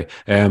 Okay.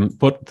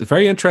 But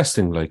very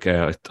interesting. Like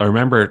I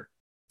remember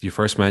you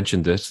first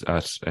mentioned it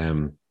at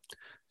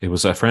It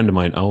was a friend of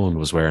mine, Owen,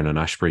 was wearing an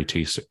Ashbury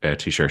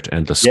t-shirt,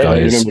 Endless Yeah,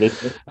 I Skies. remember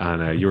this.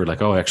 And you were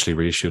like, oh, I actually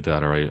reissued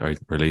that, or I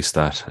released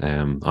that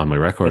on my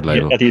record Yeah,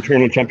 label. at the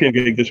Eternal Champion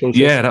gig, this one.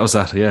 Yeah, that was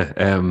that. Yeah.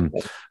 And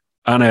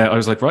I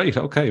was like, right,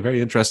 okay,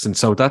 very interesting.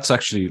 So that's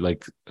actually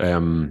like a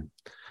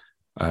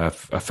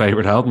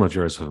favorite album of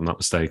yours, if I'm not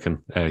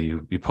mistaken.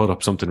 You put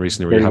up something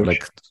recently where Very you had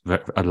much.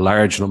 like a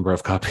large number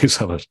of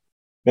copies of it.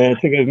 I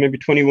think I have maybe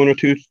 21 or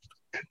 22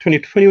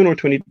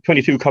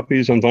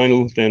 copies on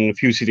vinyl, then a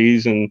few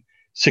CDs and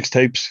 6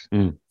 tapes.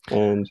 And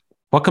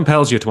what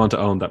compels you to want to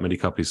own that many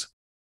copies?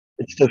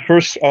 it's the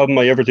first album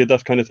I ever did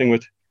that kind of thing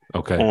with.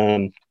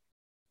 Okay.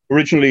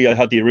 Originally, I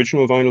had the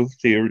original vinyl,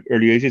 the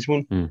early 80s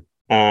one.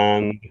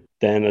 And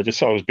then I just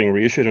saw it was being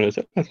reissued, and I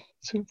said, oh,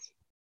 it'd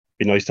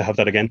be nice to have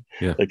that again.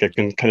 Yeah. Like I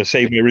can kind of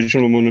save my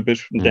original one a bit.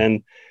 And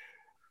then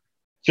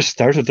just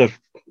started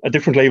a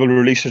different label,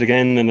 released it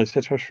again, and I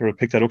said, sure, I'll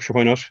pick that up, sure,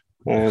 why not?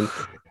 And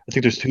I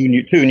think there's two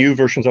new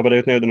versions of it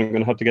out now that I'm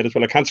going to have to get as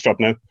well. I can't stop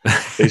now,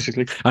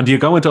 basically. And do you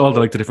go into all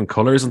the different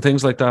colors and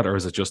things like that, or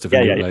is it just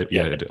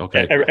Yeah.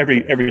 Okay.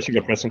 Every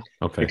single pressing,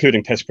 okay,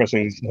 including test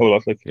pressings, the whole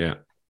lot. Like, yeah.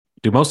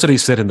 Do most of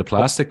these sit in the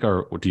plastic,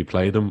 or do you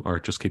play them, or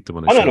just keep them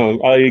on a I shelf? don't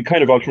know. I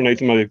kind of alternate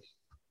them. I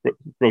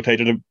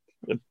rotated them.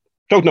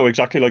 Don't know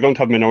exactly. Like, I don't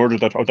have them in order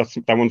that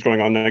that one's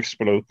going on next,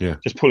 but I'll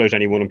just pull out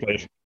any one and play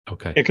it.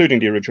 Okay. Including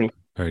the original.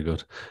 Very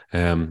good.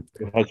 It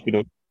has to be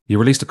done. You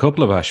released a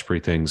couple of Ashbury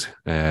things.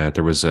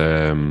 There was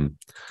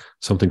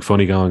something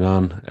funny going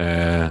on,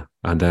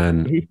 and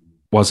then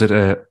was it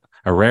a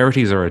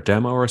rarities or a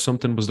demo or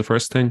something? Was the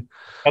first thing?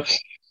 That's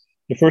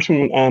the first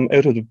one.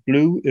 Out of the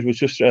blue, it was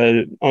just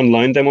an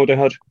online demo they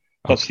had.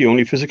 That's the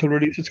only physical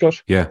release it's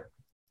got. Yeah.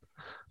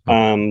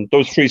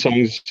 Those 3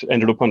 songs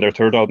ended up on their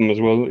 3rd album as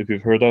well, if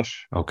you've heard that.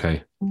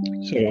 Okay.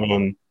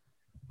 So,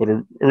 but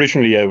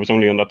originally, it was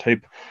only on that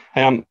tape.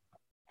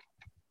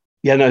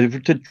 Yeah, no, I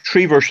did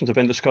 3 versions of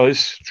Endless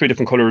Skies, 3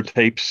 different colored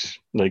tapes,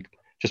 like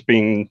just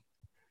being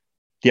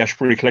the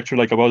Ashbury collector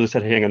like I was. I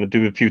said, hey, I'm going to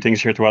do a few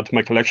things here to add to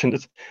my collection.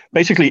 It's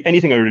basically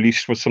anything I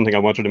released was something I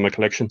wanted in my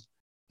collection.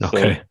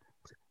 Okay. So,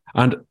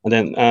 and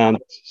then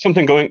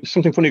something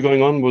funny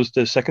going on was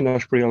the 2nd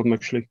Ashbury album,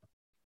 actually.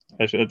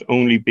 It had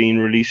only been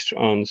released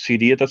on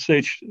CD at that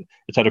stage.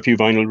 It's had a few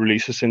vinyl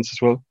releases since as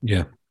well.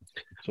 Yeah.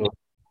 So,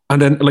 and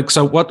then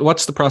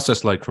what's the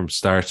process like from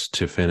start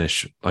to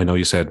finish? I know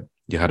you said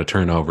you had a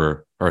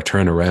turnover or a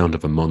turnaround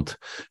of a month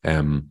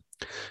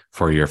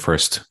for your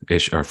first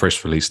issue or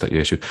first release that you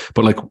issued.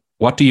 But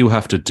what do you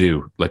have to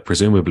do? Like,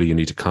 presumably you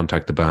need to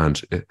contact the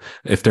band.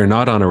 If they're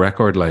not on a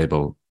record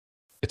label,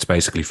 it's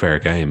basically fair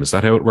game. Is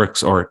that how it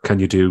works? Or can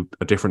you do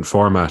a different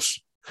format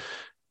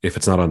if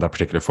it's not on that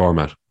particular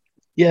format?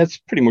 Yeah, it's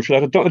pretty much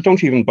that. I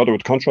don't even bother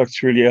with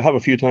contracts, really. I have a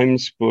few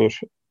times, but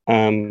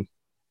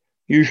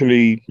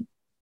usually,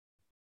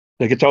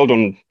 it's all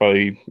done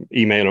by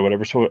email or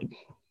whatever. So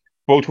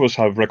both of us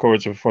have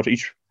records of what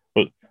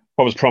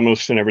was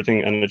promised and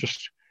everything, and I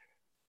just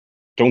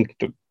don't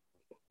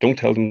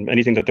tell them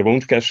anything that they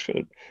won't get.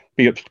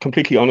 Be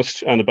completely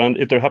honest, and the band,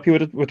 if they're happy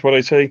with it, with what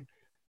I say,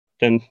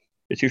 then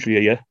it's usually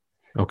a yeah.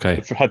 Okay.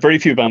 I've had very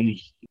few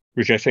bands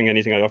rejecting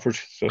anything I offered.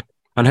 So.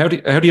 And how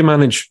do you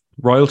manage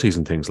royalties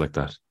and things like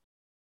that?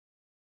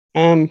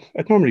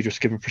 I'd normally just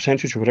give a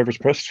percentage of whatever's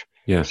pressed.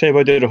 Yeah. Say if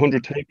I did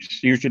 100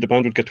 tapes, usually the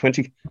band would get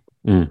 20,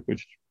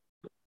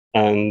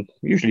 and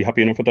usually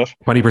happy enough with that.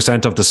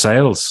 20% of the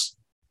sales?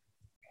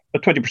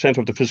 20%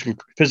 of the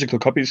physical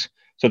copies.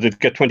 So they'd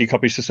get 20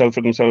 copies to sell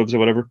for themselves or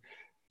whatever.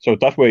 So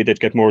that way they'd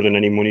get more than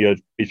any money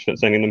I'd be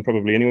sending them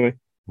probably anyway.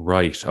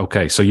 Right.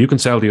 Okay. So you can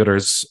sell the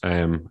others,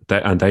 and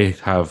they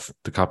have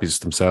the copies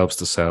themselves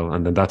to sell,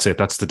 and then that's it.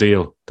 That's the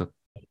deal.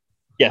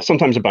 Yeah.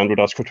 Sometimes a band would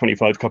ask for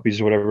 25 copies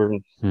or whatever.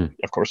 And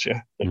of course,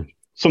 yeah.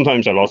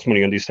 Sometimes I lost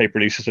money on these tape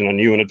releases, and I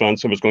knew in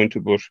advance I was going to,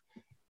 but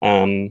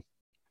I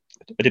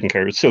didn't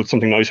care. It's still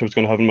something nice I was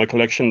going to have in my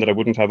collection that I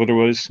wouldn't have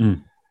otherwise.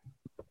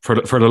 For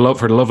the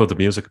love of the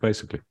music,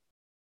 basically.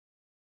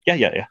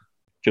 Yeah.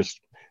 Just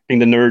being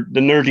the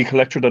nerdy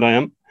collector that I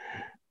am,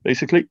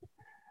 basically.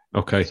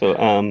 Okay.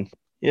 So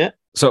yeah.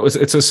 So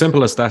it's as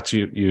simple as that.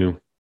 You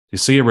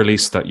see a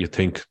release that you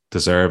think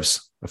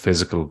deserves a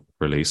physical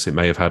release. It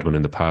may have had one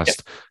in the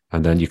past,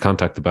 and then you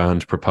contact the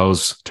band,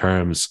 propose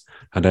terms,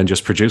 and then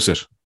just produce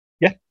it.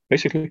 Yeah,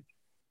 basically.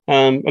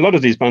 A lot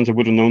of these bands I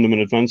would have known them in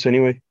advance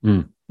anyway,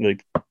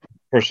 like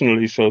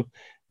personally. So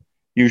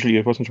usually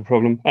it wasn't a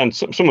problem. And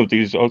some of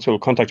these also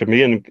contacted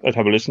me, and I'd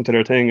have a listen to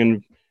their thing,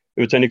 and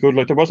if it's any good,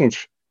 there wasn't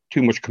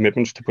too much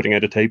commitment to putting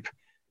out a tape.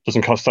 It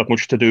doesn't cost that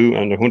much to do,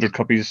 and 100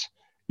 copies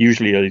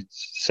usually I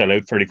sell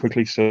out fairly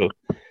quickly. So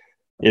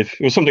if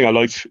it was something I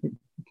liked,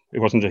 it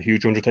wasn't a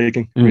huge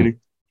undertaking, really.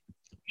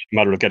 It's a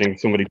matter of getting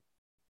somebody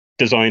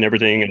design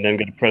everything and then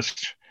get it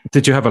pressed.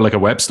 Did you have a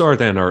web store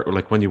then, or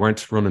when you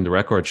weren't running the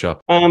record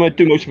shop? I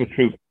do most of it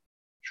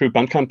through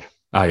Bandcamp.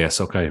 Ah, yes.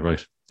 Okay.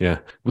 Right. Yeah.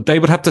 Would they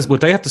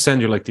have to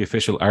send you the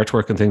official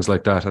artwork and things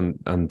like that,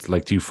 and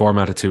do you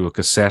format it to a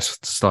cassette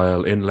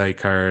style inlay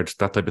card,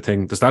 that type of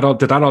thing? Did that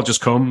all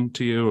just come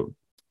to you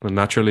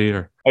naturally,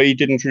 or? I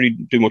didn't really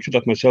do much of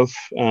that myself.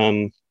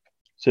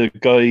 the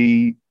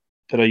guy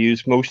that I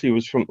used mostly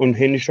was from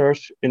Unhinged Art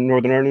in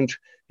Northern Ireland.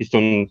 He's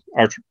done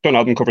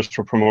album covers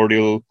for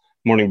Primordial,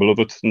 Morning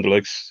Beloved, and the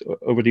likes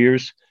over the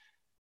years.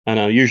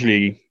 And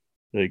usually,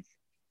 like,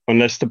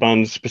 unless the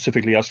band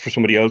specifically asked for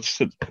somebody else,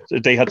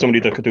 that they had somebody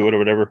that could do it or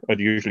whatever, I'd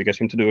usually get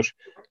him to do it.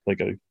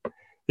 Like,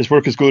 his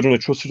work is good and I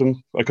trusted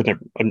him.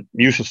 I'm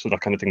useless to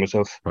that kind of thing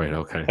myself. Right,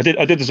 okay.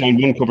 I did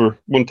design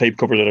one tape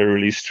cover that I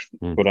released,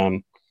 but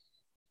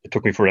it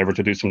took me forever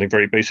to do something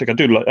very basic. I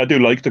do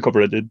like the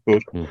cover I did,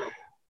 but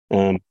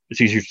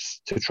it's easier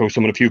to throw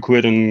someone a few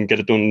quid and get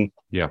it done.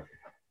 Yeah.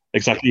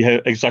 Exactly how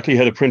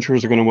the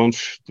printers are going to want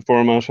the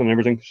format and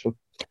everything. So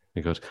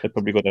very good. I'd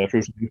probably go that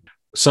route.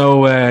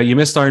 So you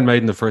missed Iron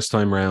Maiden the first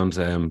time round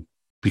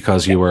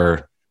because you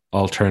were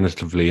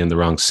alternatively in the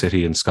wrong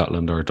city in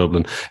Scotland or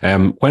Dublin.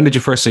 When did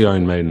you first see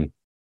Iron Maiden?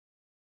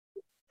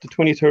 The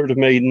 23rd of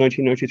May,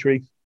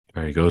 1993.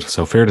 Very good.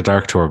 So Fear the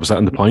Dark tour, was that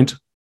in the Point? It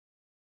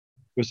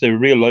was the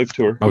Real Life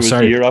tour. Oh, it was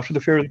sorry. The year after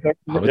the Fear the Dark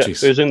tour. Yeah,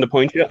 it was in the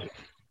Point, yeah.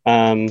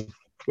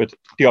 With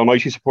the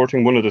Almighty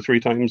supporting one of the 3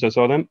 times I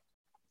saw them.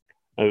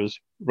 I was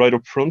right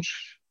up front.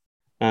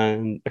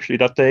 And actually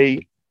that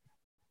day,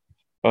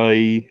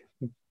 I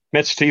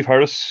met Steve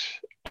Harris,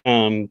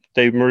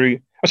 Dave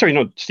Murray. Oh, sorry,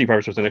 no, Steve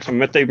Harris was the next one. I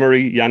met Dave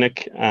Murray,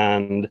 Yannick,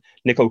 and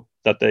Nico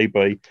that day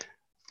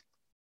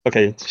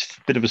it's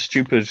a bit of a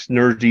stupid,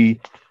 nerdy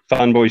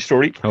fanboy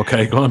story.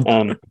 Okay, go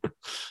on.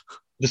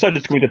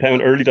 Decided to go into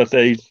town early that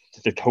day,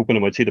 hoping I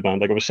might see the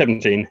band. Like, I was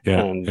 17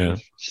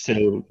 and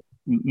still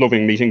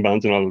loving meeting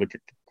bands and all. Like,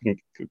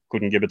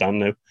 couldn't give a damn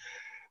now.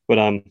 But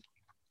I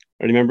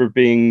remember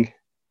being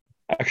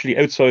actually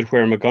outside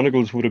where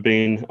McGonagall's would have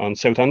been on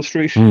South Ann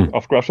Street,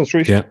 off Grafton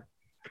Street. Yeah.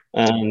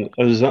 And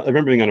I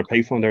remember being on a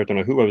payphone there. I don't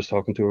know who I was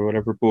talking to or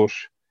whatever, but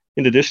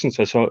in the distance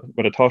I saw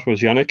what I thought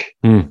was Yannick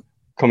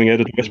coming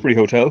out of the Westbury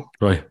Hotel,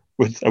 right,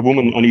 with a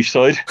woman on each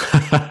side.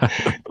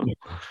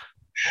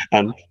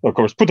 And of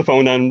course, put the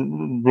phone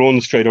down, run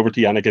straight over to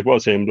Yannick. It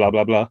was him, blah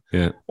blah blah.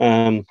 Yeah.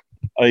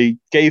 I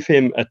gave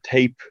him a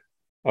tape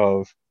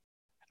of.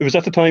 It was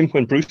at the time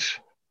when Bruce.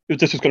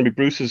 This was going to be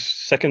Bruce's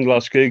second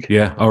last gig.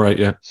 Yeah. All right.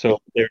 Yeah. So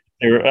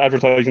they were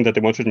advertising that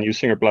they wanted a new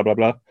singer, blah blah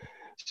blah.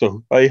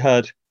 So I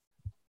had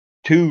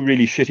 2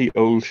 really shitty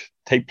old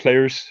tape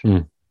players.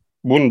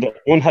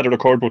 One had a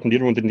record button, the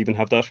other one didn't even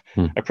have that.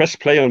 I pressed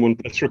play on one,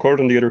 pressed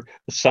record on the other,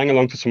 sang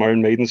along to some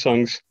Iron Maiden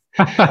songs,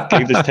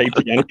 gave this tape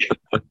to Yannick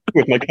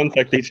with my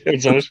contact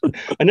details on it.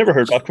 I never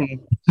heard back from him,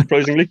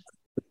 surprisingly.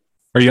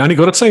 Are you any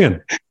good at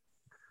singing?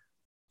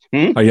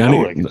 Are you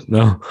any?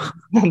 No.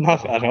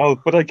 Not at all.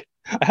 But I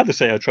had to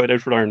say I tried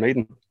out for Iron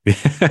Maiden.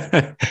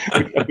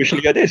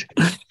 Officially I did.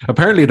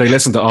 Apparently they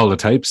listened to all the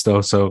tapes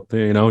though, so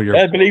you're...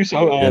 I believe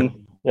so.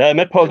 I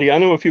met Paul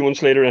Diano a few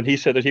months later, and he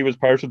said that he was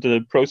part of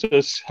the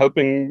process,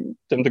 helping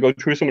them to go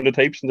through some of the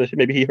tapes, and that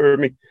maybe he heard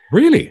me.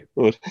 Really?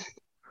 But,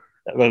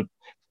 well,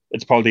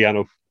 it's Paul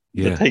Diano.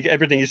 Yeah. Take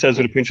everything he says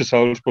with a pinch of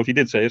salt, but he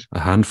did say it. A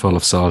handful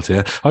of salt,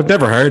 yeah. I've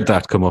never heard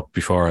that come up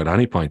before at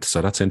any point, so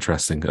that's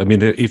interesting. I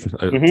mean, even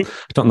I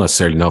don't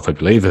necessarily know if I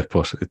believe it,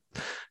 but it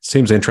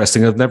seems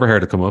interesting. I've never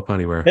heard it come up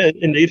anywhere.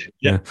 Indeed,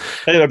 yeah.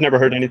 I've never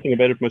heard anything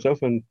about it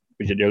myself, and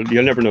you'll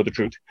never know the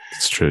truth.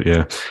 It's true,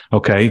 yeah.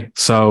 Okay,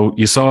 so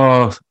you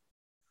saw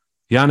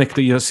Yannick,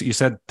 you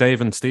said Dave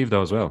and Steve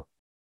though as well.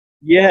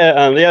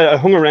 Yeah, I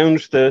hung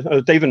around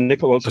Dave and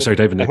Nico also. Oh, sorry,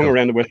 Dave and Nico. I hung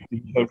around the West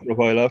for a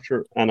while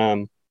after, and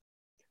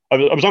I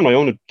was on my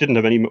own. I didn't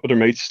have any other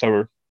mates that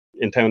were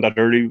in town that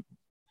early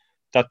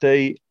that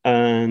day,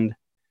 and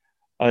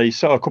I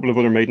saw a couple of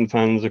other Maiden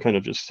fans. I kind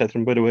of just said to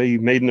them, by the way,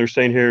 Maiden are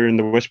staying here in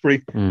the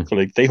Westbury. So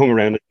like they hung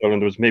around,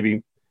 and there was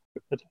maybe,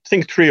 I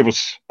think 3 of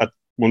us at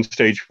one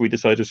stage. We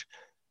decided,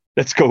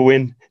 let's go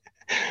in,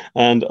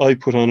 and I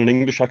put on an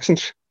English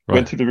accent. Right.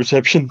 Went to the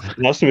reception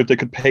and asked them if they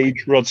could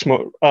page Rod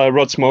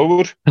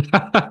Smallwood.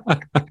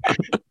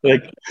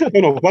 Like, I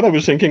don't know what I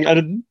was thinking.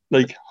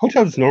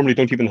 Hotels normally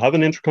don't even have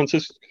an intercom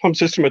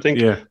system, I think.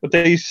 Yeah. But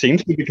they seem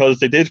to, because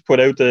they did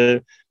put out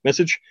the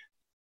message.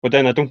 But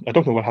then I don't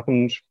know what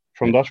happened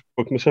from that.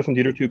 But myself and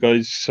the other 2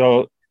 guys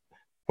saw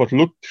what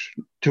looked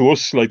to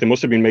us like they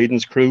must have been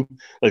Maiden's crew.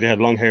 Like they had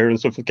long hair and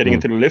stuff getting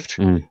into the lift.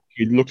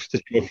 We looked to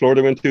see what floor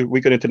they went to. We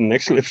got into the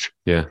next lift.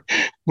 Yeah.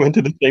 Went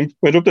up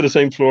to the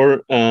same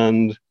floor,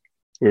 and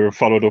we were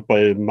followed up by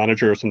a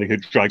manager or something who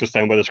dragged us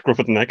down by the scruff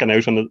of the neck and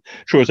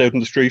threw us out in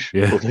the street.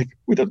 Yeah. Like,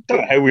 we don't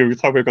know how we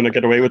thought we were going to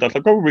get away with that.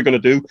 Like, what were we going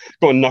to do?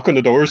 Go and knock on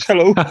the doors?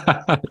 Hello?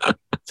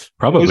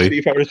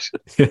 Probably.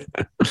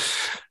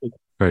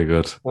 Very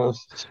good.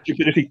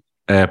 Stupidity.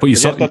 But you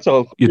saw, that's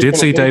all. You did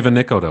see Dave and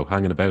Nico though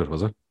hanging about,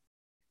 was it?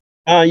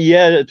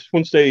 Yeah. At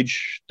one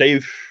stage,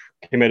 Dave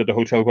came out of the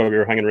hotel while we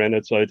were hanging around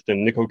outside.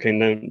 Then Nico came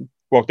down,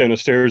 walked down the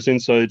stairs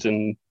inside,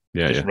 and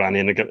ran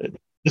in.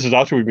 This is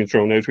after we've been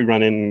thrown out. We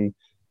ran in,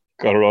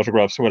 got our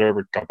autographs or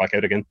whatever, got back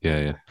out again.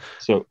 Yeah.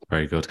 So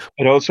very good.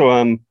 And also,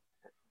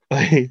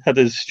 I had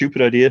this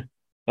stupid idea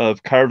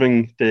of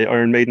carving the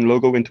Iron Maiden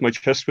logo into my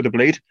chest with a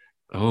blade.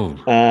 Oh,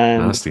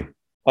 and nasty.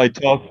 I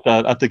thought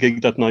that at the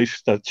gig that night,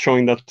 that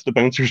showing that to the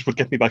bouncers would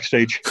get me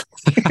backstage.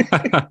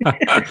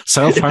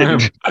 Self-harm.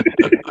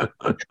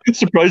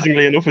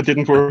 Surprisingly enough, it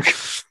didn't work.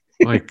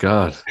 My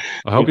God.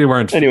 I hope you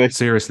weren't Anyway.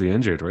 seriously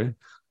injured, right?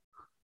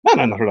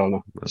 No, not at all.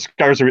 No, the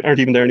scars aren't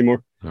even there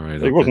anymore. All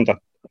right. It wasn't that.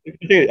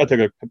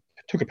 I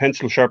took a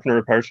pencil sharpener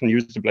apart and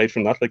used the blade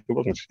from that. Like, it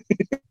wasn't.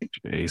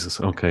 Jesus.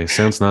 Okay.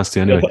 Sounds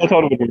nasty anyway. I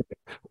thought it would work.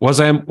 Was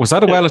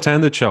that a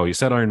well-attended show? You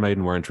said Iron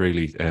Maiden weren't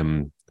really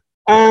the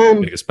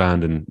biggest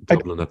band in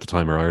Dublin at the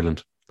time, or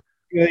Ireland.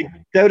 I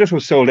doubt it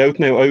was sold out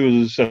now. I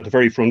was at the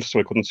very front, so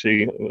I couldn't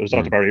see. I was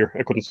at the barrier.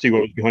 I couldn't see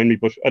what was behind me,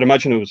 but I'd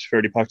imagine it was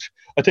fairly packed.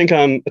 I think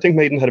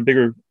Maiden had a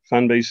bigger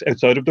fan base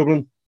outside of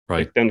Dublin, right,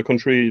 like down the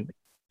country,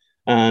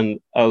 and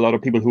a lot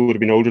of people who would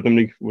have been older than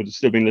me would have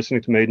still been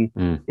listening to Maiden.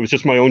 It was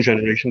just my own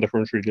generation that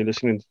weren't really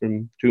listening to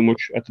them too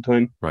much at the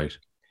time. Right.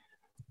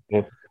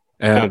 Yeah.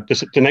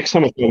 The next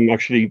time I saw them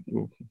actually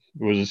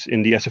was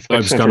in the SFX. I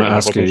was going to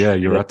ask you. Yeah,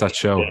 you were at that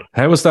show. Yeah.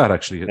 How was that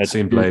actually? It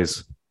seemed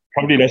Blaze.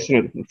 Probably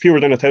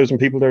fewer than 1,000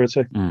 people there, I'd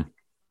say.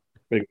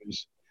 It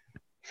was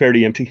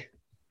fairly empty,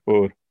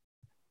 but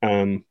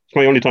it's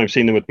my only time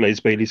seeing them with Blaze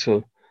Bayley,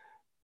 so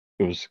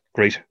it was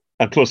great.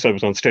 And plus, I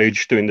was on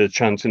stage doing the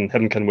chant in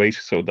Heaven Can Wait,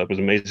 so that was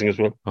amazing as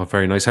well. Oh,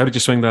 very nice. How did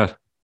you swing that?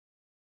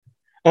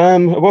 I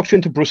walked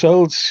into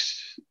Brussels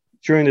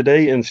during the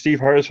day, and Steve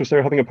Harris was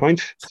there having a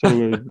pint.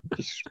 So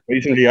just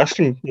amazingly asked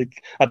him. Like,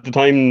 at the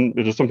time,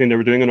 it was something they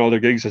were doing on all their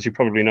gigs, as you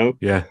probably know.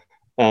 Yeah.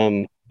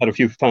 Had a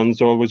few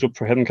fans always up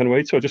for Heaven Can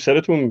Wait, so I just said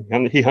it to him,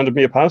 and he handed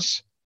me a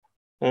pass.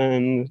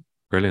 And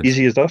brilliant,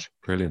 easy as that.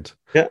 Brilliant.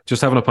 Yeah,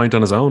 just having a pint on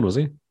his own, was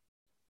he?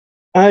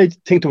 I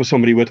think there was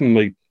somebody with him.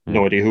 Like,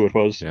 no idea who it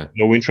was. Yeah.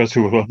 No interest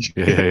who it was.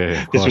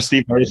 Yeah. This was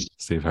Steve Harris.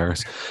 Steve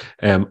Harris.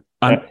 So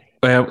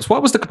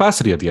what was the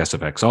capacity of the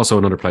SFX? Also,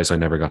 another place I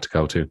never got to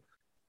go to.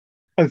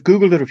 I've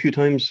Googled it a few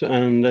times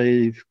and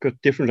I've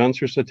got different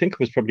answers. I think it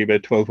was probably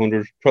about 12 to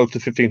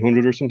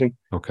 1,500 or something.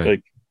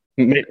 Okay.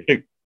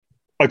 Like,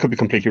 I could be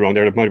completely wrong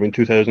there. It might have been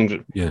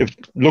 2,000. Yeah. It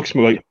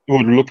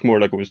would have looked more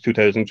like it was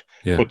 2,000.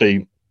 Yeah. But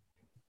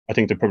I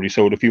think they probably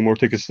sold a few more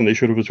tickets than they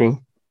should have as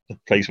well. The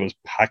place was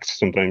packed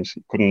sometimes.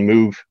 You couldn't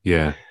move.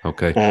 Yeah.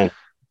 Okay.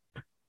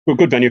 Well,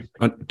 good venue.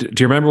 Do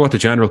you remember what the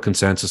general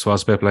consensus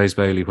was about Blaze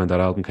Bayley when that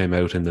album came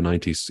out in the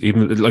 90s?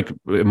 Even like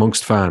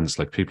amongst fans,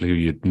 like people who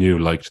you knew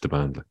liked the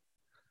band.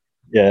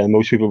 Yeah,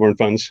 most people weren't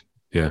fans.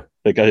 Yeah.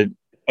 Like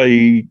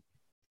I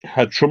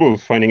had trouble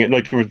finding it.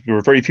 Like there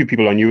were very few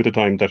people I knew at the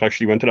time that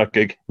actually went to that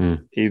gig.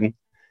 Even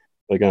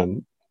like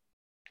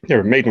they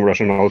were Maiden were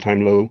at an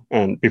all-time low,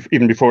 and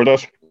even before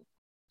that, it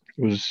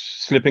was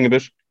slipping a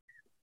bit.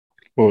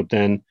 But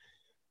then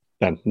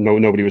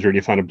nobody was really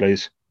a fan of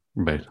Blaze.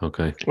 Right.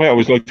 Okay. I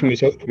always liked him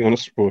myself, to be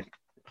honest, but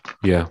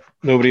yeah,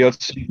 nobody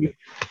else.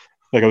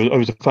 Like I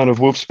was a fan of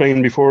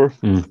Wolfsbane before.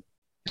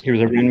 He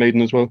was a Iron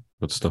Maiden as well.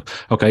 Good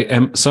stuff.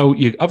 Okay. So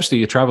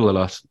you travel a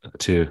lot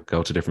to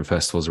go to different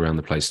festivals around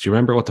the place. Do you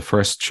remember what the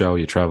first show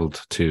you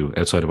travelled to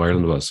outside of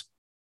Ireland was?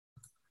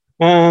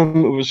 It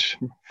was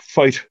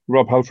Fight,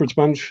 Rob Halford's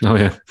band. Oh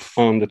yeah.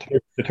 On the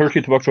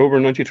 30th of October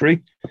in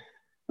 '93.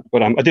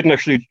 But I didn't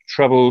actually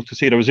travel to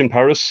see it. I was in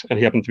Paris, and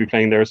he happened to be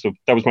playing there. So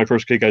that was my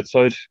first gig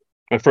outside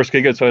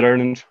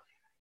Ireland.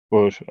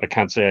 But I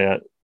can't say I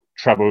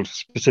travelled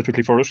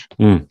specifically for it.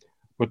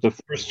 But the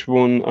first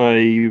one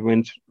I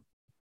went,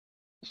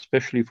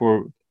 especially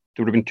for,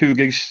 there would have been 2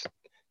 gigs,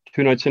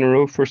 2 nights in a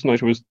row. First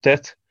night was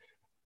Death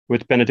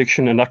with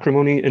Benediction and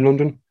Acrimony in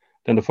London.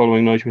 Then the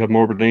following night we had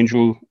Morbid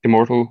Angel,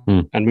 Immortal,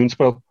 and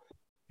Moonspell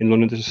in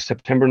London. This is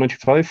September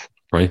 '95.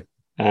 Right.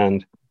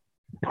 And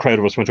a crowd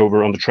of us went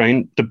over on the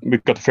train. We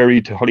got the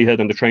ferry to Holyhead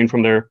and the train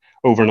from there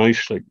overnight,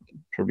 like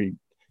probably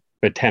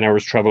about 10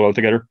 hours travel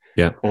altogether.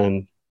 Yeah.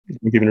 And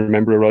I even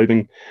remember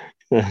arriving.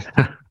 Like,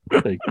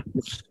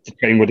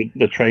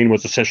 the train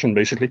was a session,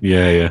 basically.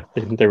 Yeah.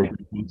 They were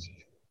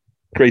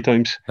great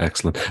times.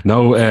 Excellent.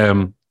 No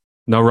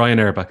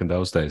Ryanair back in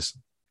those days.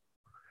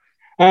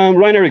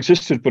 Ryanair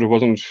existed, but it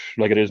wasn't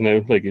like it is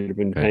now. Like, you'd have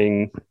been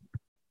paying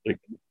like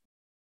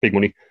big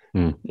money.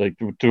 Like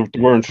there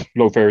weren't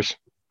low fares.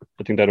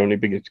 I think that only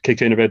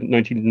kicked in about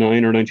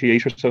 99 or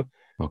 98 or so.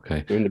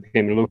 Okay. When it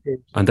became low fares.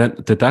 And then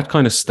did that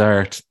kind of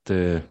start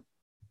the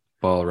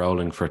ball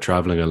rolling for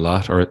traveling a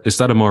lot, or is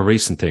that a more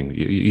recent thing?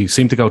 You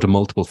seem to go to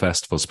multiple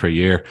festivals per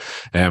year.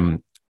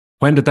 When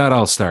did that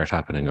all start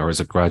happening, or is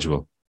it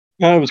gradual?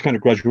 It was kind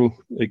of gradual.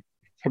 Like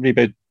probably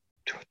about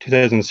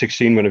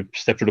 2016 when I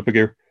stepped it up a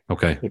gear.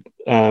 Okay.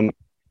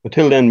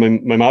 Until then,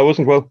 my ma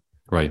wasn't well.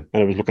 Right.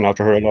 And I was looking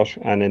after her a lot.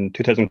 And in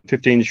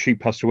 2015, she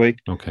passed away.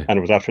 Okay. And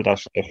it was after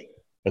that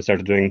I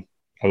started doing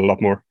a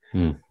lot more.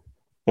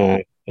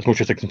 As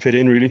much as I can fit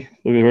in, really.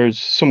 Whereas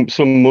some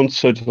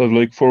months I'd have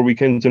like 4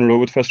 weekends in a row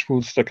with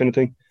festivals, that kind of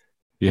thing.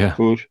 Yeah.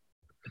 But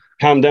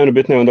calmed down a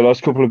bit now in the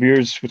last couple of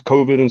years with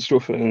COVID and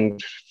stuff,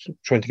 and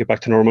trying to get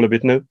back to normal a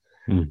bit now.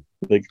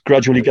 Like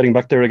gradually getting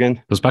back there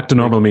again. Does back to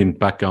normal mean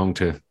back going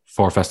to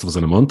 4 festivals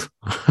in a month?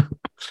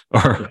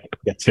 Or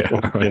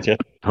yeah. Right. Yeah.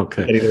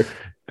 Okay.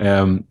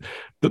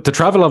 The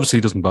travel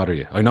obviously doesn't bother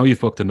you. I know you've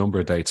booked a number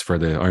of dates for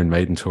the Iron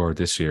Maiden tour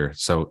this year.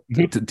 So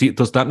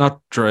does that not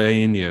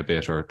drain you a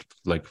bit, or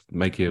like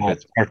make you a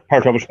bit? It's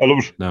part of it. I love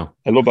it. No,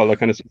 I love all that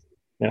kind of stuff.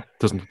 Yeah,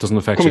 doesn't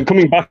affect you.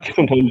 Coming back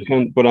sometimes,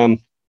 but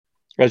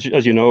as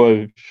you know,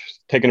 I've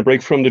taken a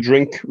break from the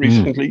drink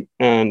recently,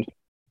 and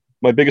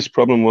my biggest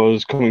problem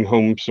was coming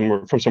home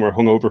from somewhere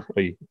hungover.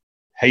 I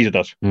hated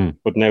that,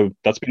 but now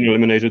that's been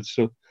eliminated,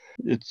 so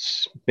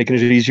it's making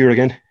it easier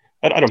again.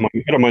 I don't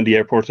mind. I don't mind the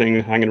airport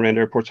thing, hanging around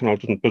airports and all.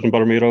 Doesn't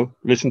bother me at all.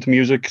 Listen to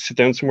music, sit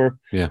down somewhere.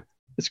 Yeah,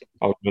 it's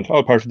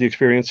all part of the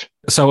experience.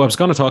 So I was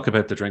going to talk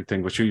about the drink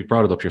thing, but you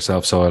brought it up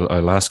yourself, so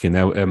I'll ask you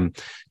now.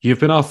 You've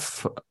been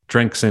off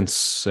drink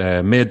since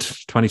mid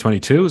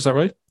 2022, is that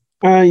right?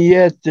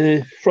 Yeah,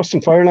 the Frost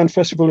and Fireland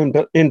Festival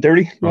in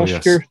Derry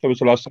last year. That was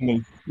the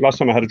last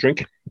time I had a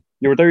drink.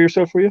 You were there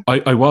yourself, were you?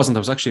 I wasn't. I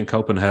was actually in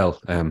Copenhagen,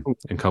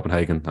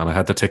 and I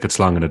had the tickets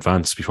long in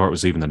advance before it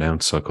was even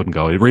announced, so I couldn't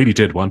go. I really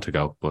did want to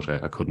go, but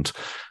I couldn't.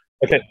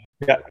 Okay,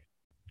 yeah.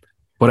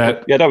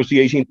 But that was the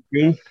 18th of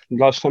June,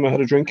 last time I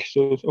had a drink,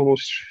 so it's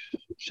almost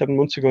 7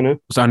 months ago now.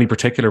 Was there any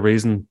particular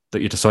reason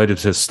that you decided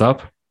to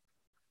stop?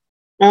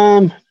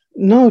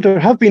 No, there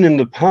have been in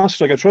the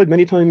past. Like I tried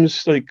many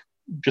times, like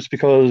just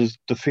because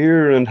the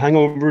fear and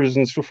hangovers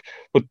and stuff.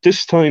 But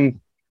this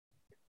time,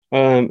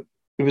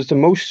 it was the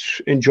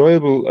most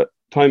enjoyable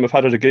time I've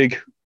had at a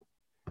gig.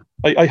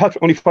 I had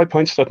only 5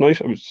 pints that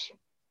night. I was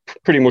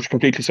pretty much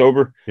completely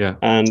sober. Yeah.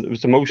 And it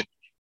was the most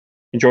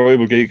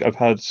enjoyable gig I've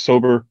had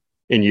sober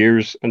in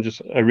years. And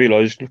just I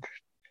realised, look,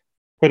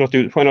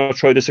 why not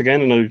try this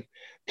again? And I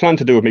plan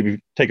to do it,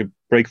 maybe take a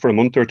break for a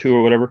month or two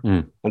or whatever.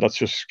 And that's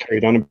just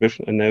carried on a bit.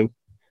 And now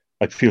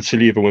I feel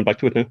silly if I went back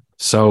to it now.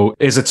 So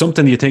is it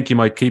something you think you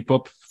might keep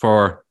up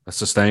for a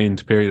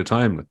sustained period of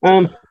time?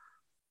 Well,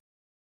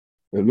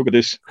 look at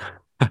this.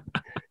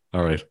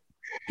 All right.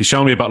 He's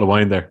showing me a bottle of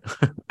wine there.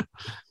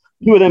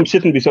 Two of them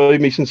sitting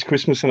beside me since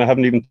Christmas, and I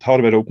haven't even thought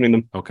about opening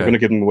them. Okay. I'm going to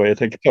give them away, I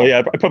think. So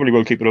yeah, I probably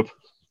will keep it up.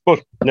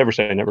 But never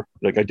say never.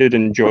 Like I did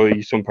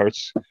enjoy some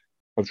parts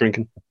of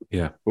drinking.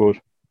 Yeah. But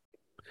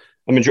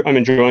I'm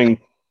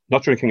enjoying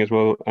not drinking as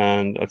well,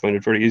 and I find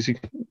it very easy.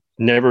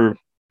 Never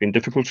been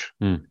difficult.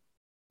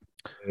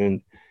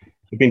 And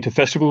I've been to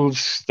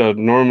festivals that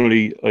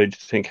normally I'd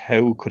think,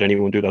 how could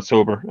anyone do that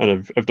sober?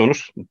 And I've done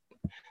it.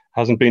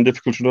 Hasn't been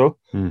difficult at all.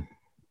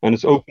 And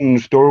it's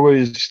opened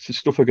doorways to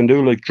stuff I can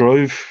do, like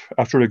drive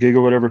after a gig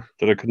or whatever,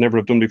 that I could never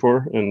have done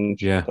before. And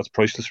that's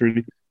priceless,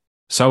 really.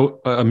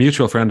 So a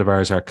mutual friend of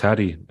ours,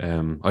 Arkady,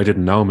 I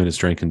didn't know him in his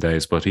drinking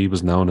days, but he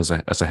was known as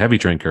a heavy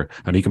drinker,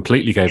 and he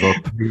completely gave up.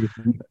 He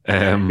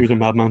was a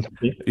madman.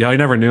 Yeah, I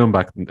never knew him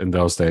back in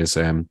those days.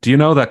 Do you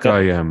know that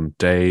guy,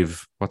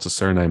 Dave? What's his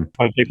surname?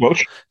 Dave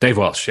Walsh. Dave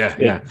Walsh,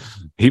 yeah.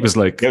 He was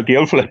like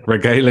the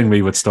regaling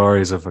me with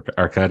stories of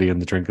Arkady in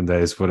the drinking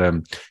days, but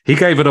he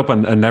gave it up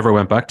and never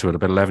went back to it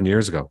about 11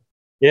 years ago.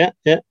 Yeah,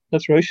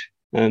 that's right.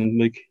 And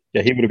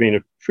he would have been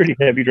a pretty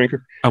heavy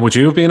drinker. And would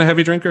you have been a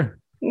heavy drinker?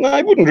 No,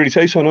 I wouldn't really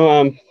say so.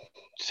 No,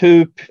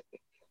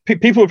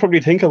 people would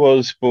probably think I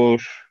was, but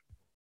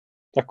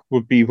that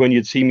would be when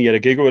you'd see me at a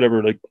gig or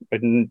whatever. Like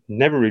I'd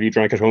never really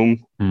drank at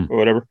home or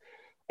whatever.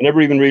 I never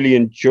even really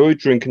enjoyed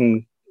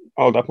drinking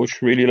all that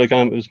much. Really, like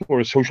it was more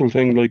a social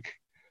thing. Like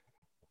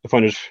I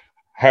find it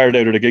hard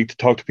out at a gig to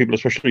talk to people,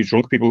 especially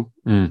drunk people,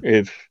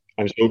 if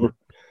I'm sober.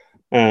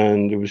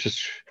 And it was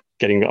just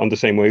getting on the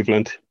same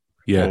wavelength.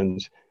 Yeah, and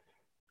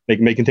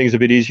making things a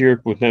bit easier.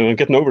 But now I'm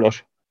getting over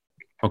that.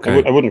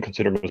 Okay. I wouldn't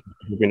consider myself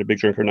being a big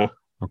drinker now.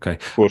 Okay.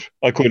 But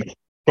I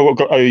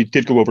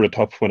did go over the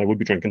top when I would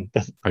be drinking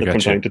from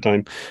time to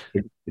time.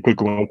 I could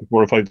go on for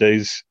 4 or 5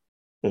 days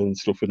and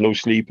stuff with no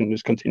sleep and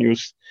just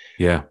continuous.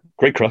 Yeah.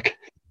 Great crack.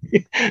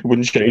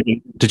 Wouldn't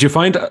change. Did you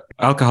find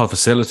alcohol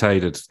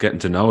facilitated getting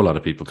to know a lot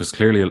of people? Because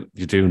clearly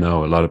you do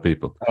know a lot of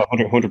people.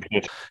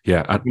 100%.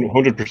 Yeah.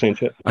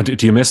 100%. Yeah. And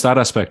do you miss that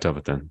aspect of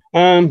it then?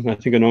 I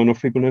think I know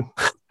enough people now.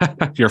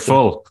 You're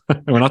full.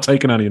 We're not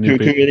taking any new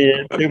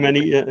people. Too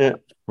many. Yeah.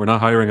 We're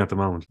not hiring at the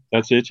moment.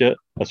 That's it. Yeah.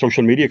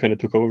 Social media kind of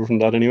took over from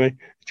that anyway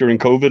during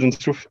COVID and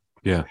stuff.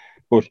 Yeah.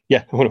 But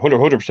yeah,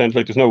 100%.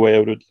 Like there's no way I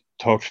would have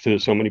talked to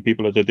so many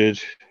people as I did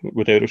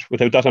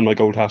without that on my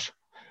gold hat.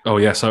 Oh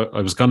yeah, so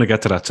I was going to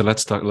get to that. So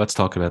let's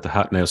talk about the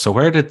hat now. So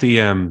where did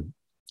the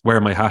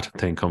wear my hat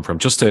thing come from?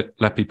 Just to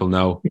let people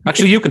know.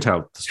 Actually, you can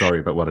tell the story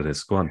about what it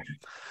is. Go on.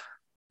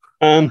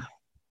 Yeah,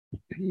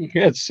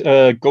 it's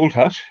a gold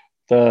hat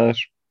that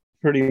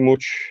pretty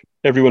much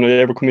everyone I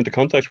ever come into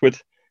contact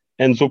with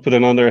ends up with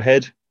it on their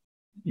head,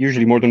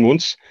 usually more than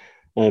once.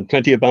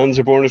 Plenty of bands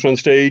are born it on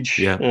stage.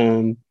 Yeah.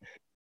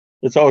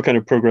 It's all kind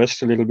of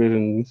progressed a little bit,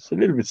 and it's a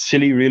little bit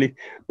silly, really,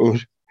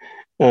 but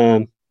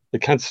they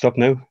can't stop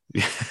now.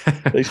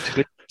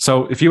 Basically.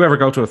 So if you ever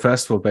go to a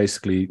festival,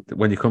 basically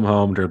when you come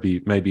home, there'll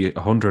be maybe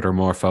 100 or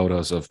more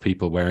photos of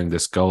people wearing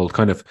this gold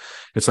kind of.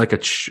 It's like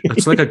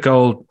a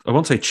gold. I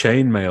won't say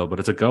chainmail, but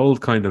it's a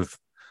gold kind of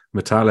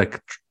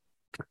metallic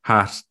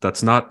hat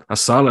that's not a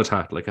solid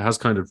hat. Like it has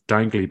kind of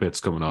dangly bits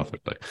coming off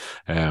it. Like,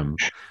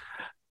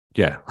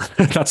 yeah,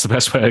 that's the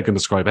best way I can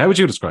describe it. How would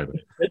you describe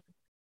it?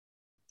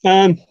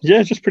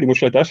 Yeah, just pretty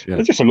much like that. Yeah.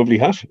 It's just a lovely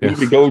hat, a Yeah.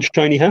 lovely gold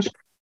shiny hat.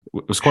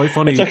 It was quite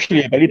funny. It's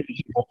actually a very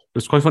It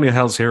was quite funny at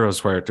Hell's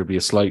Heroes where there'd be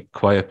a slight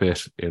quiet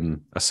bit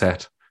in a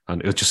set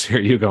and it would just hear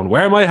you going,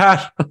 "Where my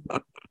hat?"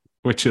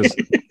 Which is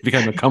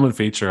became a common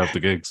feature of the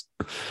gigs.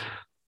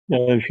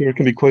 I'm sure it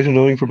can be quite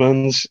annoying for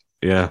bands,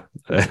 Yeah.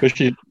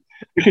 especially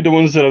the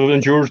ones that have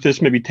endured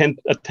this maybe 10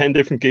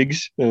 different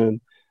gigs,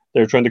 and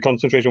they're trying to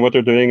concentrate on what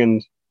they're doing,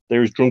 and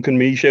there's drunken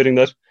me shouting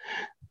that.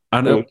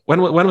 And when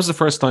was the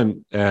first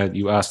time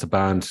you asked a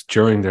band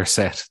during their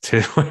set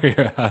to wear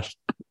your hat?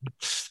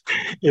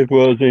 It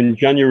was in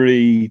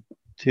January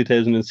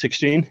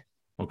 2016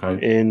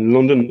 Okay. in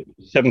London,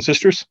 Seven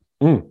Sisters.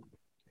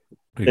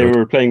 They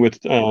were playing with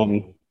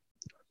the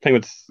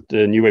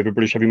new wave of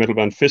British heavy metal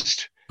band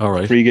Fist. All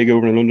right. Free gig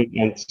over in London,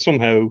 and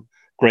somehow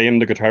Graham,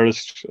 the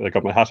guitarist, I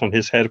got my hat on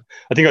his head.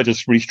 I think I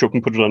just reached up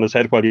and put it on his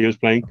head while he was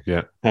playing.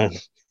 Yeah. And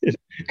it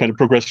kind of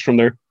progressed from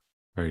there.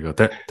 Very good.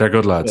 They're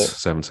good lads,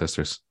 Seven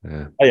Sisters.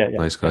 Yeah. Oh, yeah.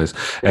 Nice guys.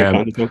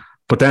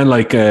 But then,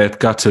 like, it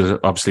got to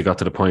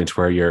the point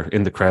where you're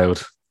in the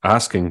crowd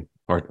asking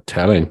or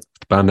telling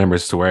the band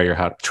members to wear your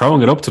hat,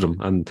 throwing it up to them.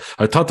 And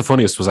I thought the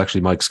funniest was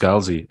actually Mike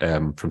Scalzi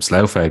from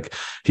Slough.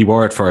 He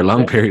wore it for a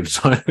long period of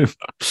time.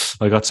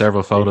 I got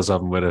several photos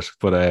of him with it.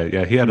 But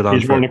he had it on.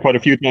 He's worn it quite a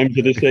few times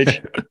at this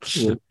stage.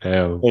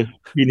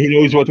 He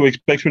knows what to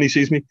expect when he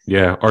sees me.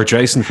 Yeah. Or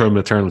Jason from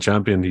Eternal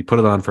Champion, he put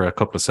it on for a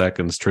couple of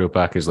seconds, threw it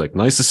back. He's like,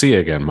 "Nice to see you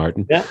again,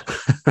 Martin." Yeah.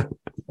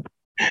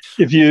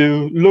 If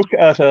you look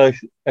at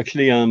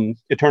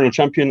Eternal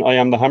Champion, I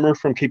Am the Hammer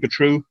from Keep It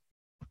True,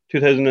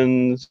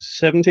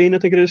 2017, I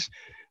think it is.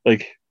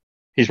 Like,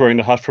 he's wearing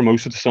the hat for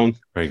most of the song.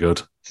 Very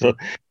good. So,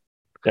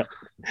 yeah,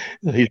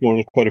 he's worn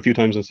it quite a few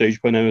times on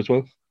stage by now as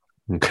well.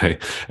 Okay.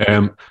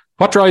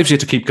 What drives you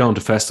to keep going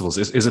to festivals?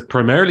 Is it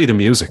primarily the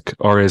music,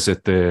 or is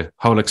it the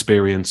whole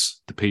experience,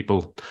 the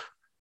people?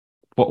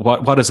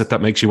 What is it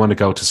that makes you want to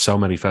go to so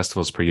many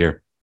festivals per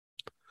year?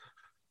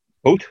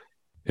 Both.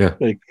 Yeah.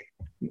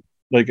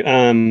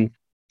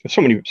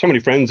 So many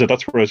friends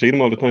that's where I see them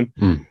all the time.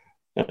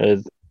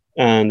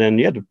 And then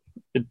the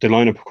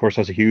lineup of course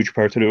has a huge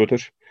part to do with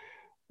it,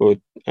 but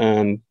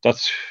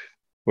that's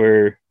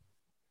where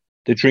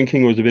the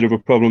drinking was a bit of a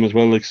problem as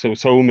well. Like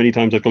so many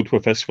times I'd go to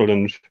a festival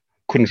and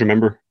couldn't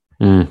remember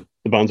the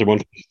bands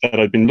that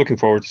I'd been looking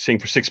forward to seeing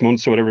for 6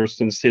 months or whatever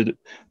since the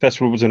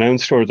festival was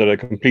announced, or that I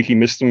completely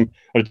missed them,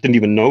 or I didn't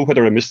even know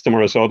whether I missed them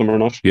or I saw them or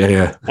not.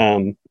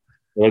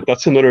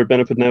 That's another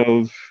benefit now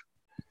of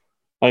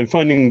I'm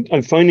finding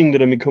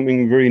that I'm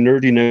becoming very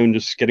nerdy now and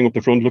just getting up the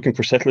front, looking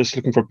for set lists,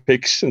 looking for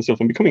picks and stuff.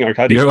 I'm becoming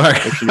Arcady. You are.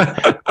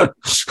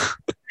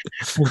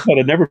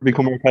 I'd never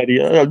become Arcady.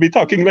 I'll be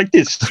talking like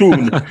this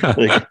soon.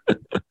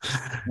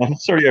 I'm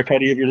sorry,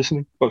 Arcady, if you're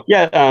listening. But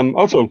yeah,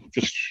 also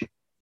just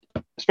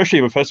especially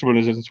if a festival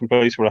is in some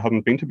place where I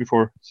haven't been to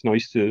before, it's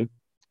nice to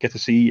get to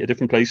see a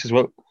different place as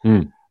well.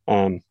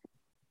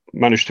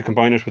 Manage to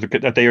combine it with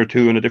a day or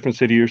two in a different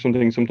city or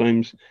something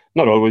sometimes.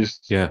 Not always.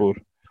 Yeah. But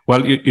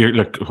well, you're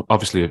like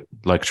obviously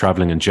like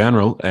traveling in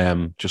general,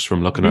 just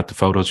from looking at the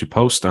photos you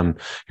post, and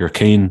you're a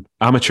keen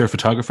amateur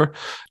photographer.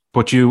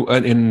 But you,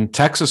 in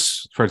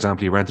Texas, for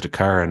example, you rented a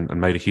car and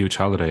made a huge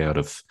holiday out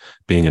of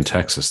being in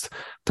Texas.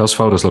 Those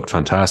photos looked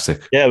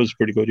fantastic. Yeah, it was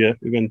pretty good. Yeah,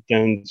 we went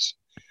down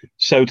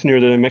south near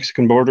the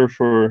Mexican border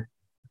for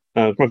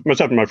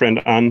myself and my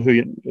friend Anne,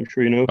 who I'm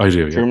sure you know. I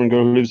do. German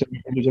girl who lives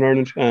in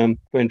Ireland.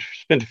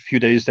 Spent a few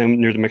days down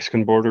near the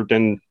Mexican border.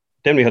 Then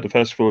we had the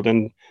festival.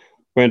 Then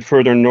went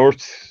further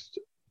north,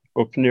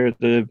 up near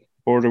the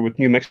border with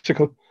New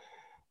Mexico,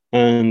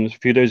 and a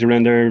few days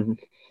around there,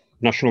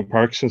 national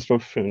parks and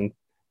stuff, and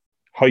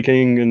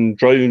hiking and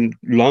driving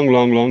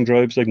long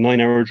drives, like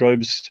 9-hour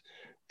drives.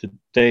 The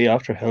day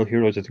after Hell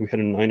Heroes, I think we had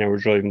a 9-hour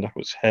drive, and that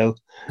was hell.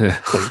 Yeah.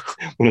 Like,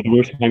 one of the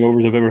worst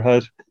hangovers I've ever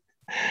had.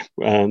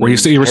 Were you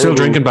still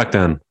drinking back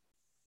then?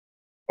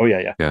 Oh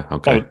yeah. Yeah.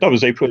 Okay. That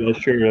was April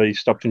last year. I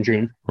stopped in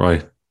June.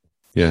 Right.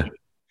 Yeah.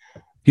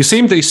 You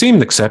seemed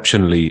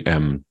exceptionally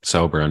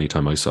sober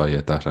anytime I saw you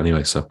at that.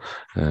 Anyway, so.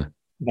 You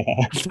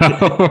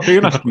know.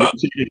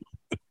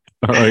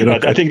 All right,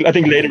 okay. I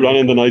think later on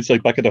in the nights,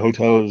 like back at the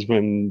hotel, is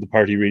when the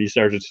party really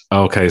started.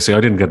 Okay, so I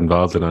didn't get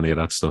involved in any of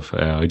that stuff.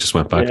 I just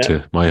went back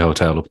to my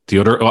hotel up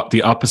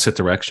the opposite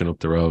direction up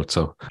the road.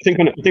 So I think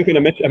when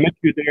I met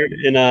you there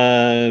in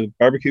a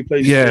barbecue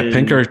place. Yeah,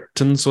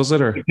 Pinkertons was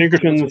it, or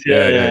Pinkertons?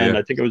 Yeah. And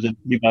I think it was a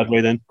pretty bad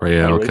way then. Right,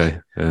 yeah, okay,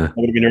 yeah. That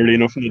would have been early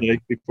enough in the day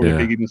before the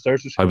gig even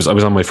started. I was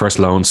on my first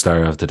Lone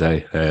Star of the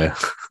day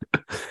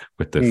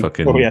with the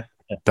fucking. Oh yeah.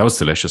 That was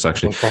delicious,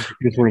 actually.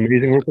 These were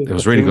amazing. It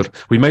was really good.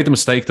 We made the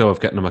mistake, though,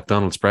 of getting a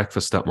McDonald's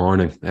breakfast that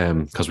morning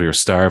because we were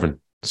starving.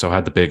 So I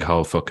had the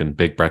whole fucking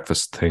big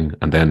breakfast thing,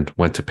 and then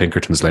went to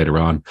Pinkerton's later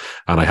on.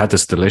 And I had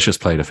this delicious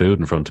plate of food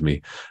in front of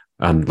me,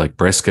 and like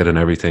brisket and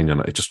everything. And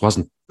I just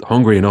wasn't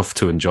hungry enough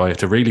to enjoy it,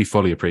 to really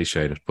fully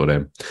appreciate it. But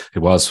it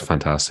was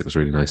fantastic. It was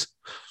really nice.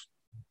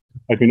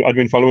 I'd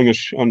been following it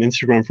on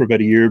Instagram for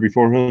about a year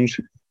beforehand.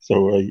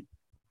 So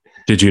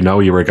Did you know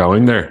you were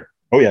going there?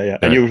 Oh, yeah.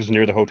 I knew it was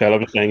near the hotel I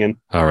was staying in.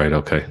 All right,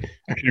 okay.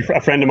 Actually, a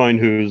friend of mine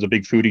who's a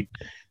big foodie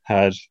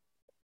had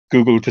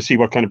Google to see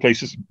what kind of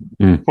places,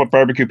 what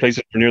barbecue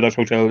places are near that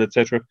hotel,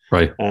 etc.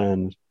 Right.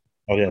 And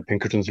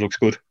Pinkerton's looks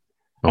good.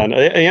 Oh. And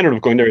I ended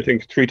up going there, I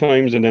think, 3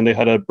 times, and then they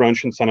had a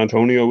branch in San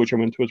Antonio, which I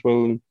went to as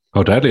well.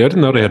 Oh, deadly! I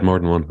didn't know they had more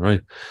than one.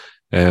 Right.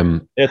 I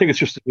think it's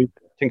just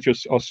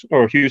us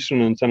or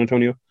Houston and San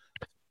Antonio.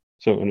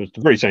 So, and it's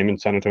the very same in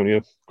San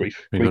Antonio. Great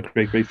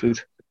food.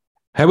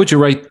 How would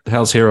you rate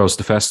Hell's Heroes,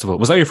 the festival?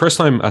 Was that your first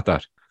time at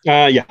that?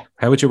 Yeah.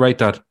 How would you rate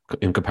that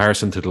in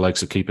comparison to the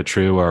likes of Keep It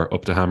True or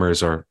Up the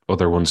Hammers or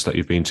other ones that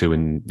you've been to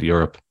in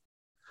Europe?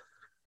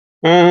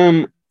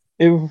 It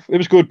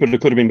was good, but it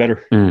could have been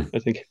better. I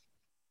think.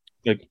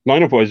 Like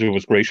lineup wise, it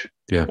was great.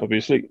 Yeah.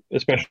 Obviously,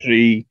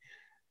 especially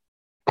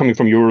coming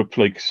from Europe,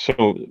 like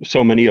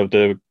so many of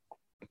the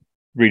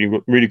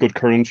really good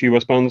current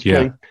US bands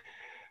playing.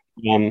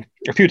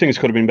 A few things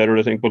could have been better,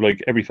 I think, but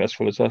like every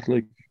festival is that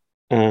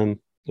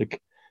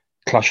like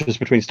clashes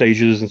between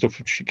stages and stuff,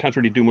 which you can't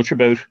really do much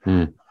about.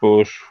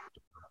 But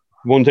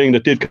one thing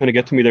that did kind of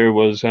get to me there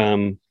was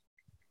I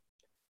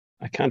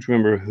can't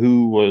remember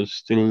who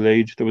was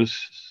delayed. There was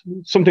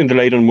something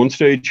delayed on one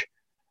stage,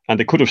 and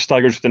they could have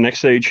staggered to the next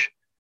stage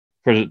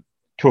to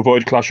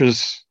avoid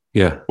clashes.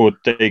 Yeah, but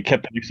they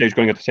kept the next stage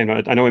going at the same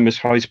time. I know I missed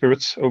High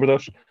Spirits over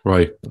that.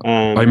 Right.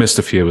 I missed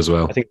a few as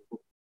well. I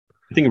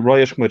think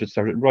Riot might have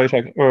started.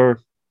 Riot,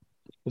 or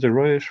was it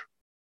Riot?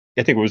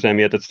 I think it was them,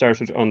 that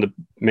started on the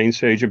main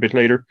stage a bit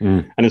later.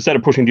 And instead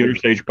of pushing the other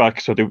stage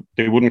back so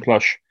they wouldn't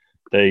clash,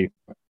 they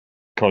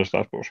caused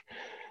that. But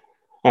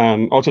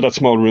also that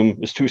small room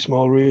is too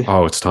small, really.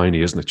 Oh, it's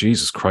tiny, isn't it?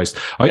 Jesus Christ.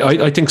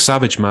 I think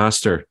Savage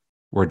Master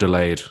were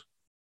delayed.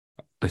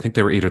 I think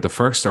they were either the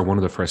first or one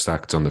of the first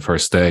acts on the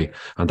first day,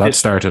 and that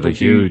started a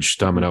huge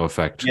domino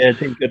effect. Yeah, I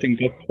think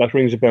that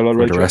rings a bell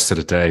already. For the rest of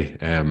the day.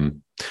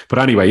 But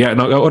anyway, I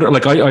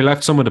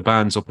left some of the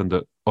bands up in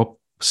the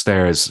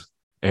upstairs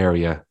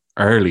area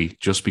early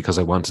just because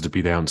I wanted to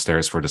be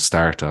downstairs for the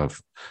start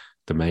of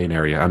the main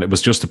area, and it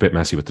was just a bit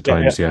messy with the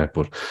times.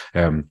 But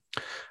and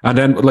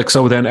then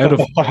out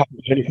of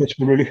any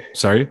festival, really.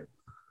 Sorry,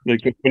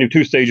 like when you have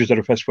 2 stages at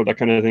a festival, that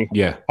kind of thing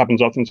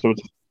happens often. So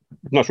it's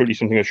not really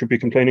something I should be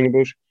complaining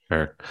about.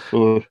 Fair.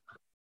 But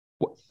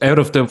out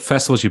of the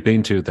festivals you've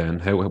been to, then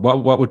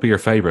what would be your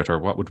favorite, or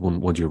what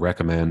would you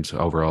recommend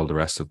over all the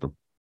rest of them?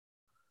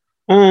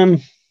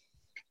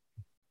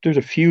 There's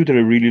a few that I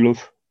really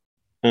love.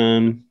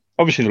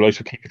 Obviously the likes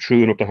of Keep It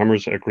True and Up the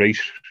Hammers are great,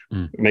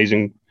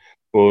 amazing,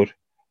 but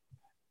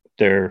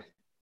they're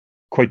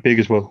quite big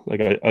as well.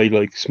 Like I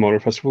like smaller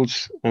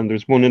festivals, and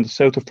there's one in the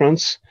south of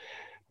France,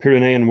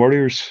 Pyrenean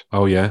Warriors.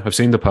 Oh yeah, I've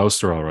seen the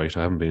poster. All right,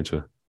 I haven't been to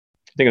it.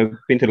 I think I've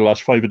been to the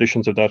last 5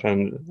 editions of that,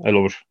 and I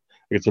love it.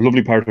 It's a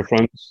lovely part of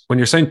France. When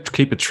you're saying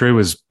Keep It True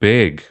is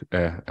big,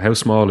 how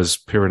small is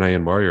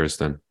Pyrenean Warriors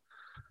then?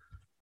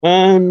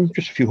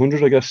 Just a few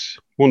hundred, I guess.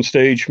 One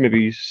stage,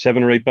 maybe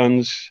 7 or 8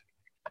 bands.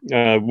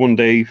 1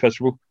 day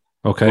festival.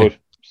 Okay. But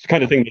it's the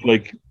kind of thing that,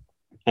 like,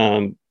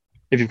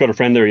 if you've got a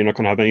friend there, you're not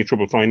going to have any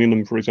trouble finding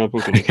them, for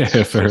example.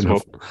 Yeah, fair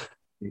enough.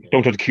 You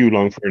don't have to queue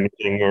long for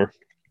anything, or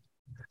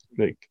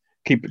like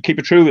keep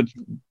it true. It's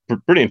a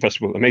brilliant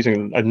festival,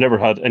 amazing. I've never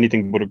had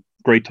anything but a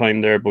great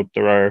time there, but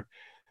there are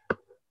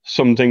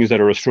some things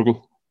that are a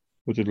struggle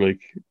with it.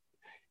 Like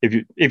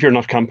if you're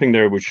not camping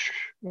there, which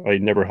I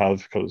never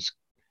have, because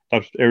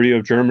that area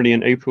of Germany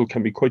in April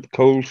can be quite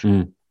cold,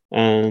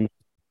 and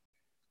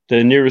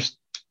the nearest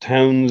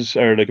towns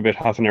are like about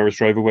half an hour's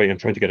drive away, and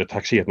trying to get a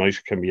taxi at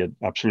night can be an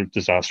absolute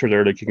disaster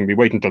there. Like you can be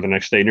waiting until the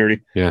next day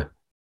nearly. Yeah.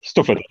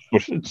 Stuff like that.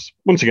 But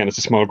it's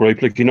a small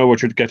gripe. Like you know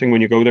what you're getting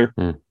when you go there.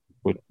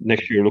 But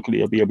next year,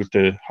 luckily, I'll be able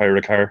to hire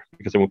a car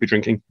because I won't be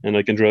drinking and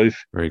I can drive.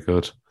 Very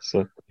good. So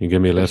you can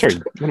give me a lift. Sorry,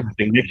 what am I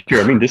saying next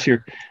year? I mean this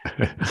year.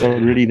 It's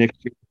already next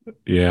year.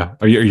 Yeah.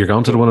 You're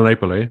going to the one in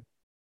April, are you?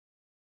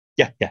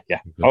 Yeah.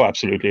 Oh,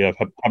 absolutely. I've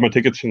had my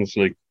tickets since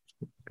like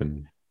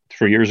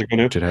 3 years ago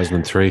now.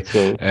 2003.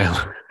 So,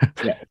 sorry,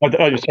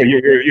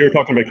 you're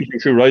talking about Keep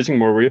It True Rising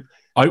more, were you?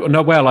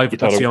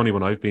 That's the only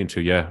one I've been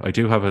to. Yeah, I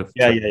do have a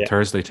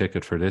Thursday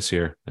ticket for this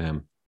year.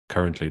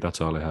 Currently,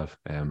 that's all I have.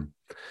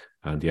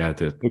 And yeah,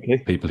 the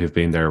people who've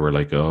been there were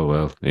like, oh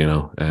well,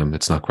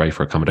 it's not great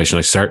for accommodation.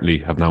 I certainly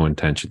have no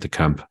intention to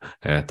camp.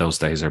 Those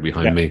days are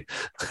behind me.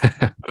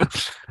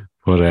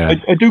 But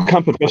I do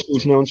camp at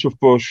festivals now and stuff,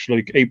 but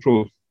like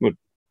April, but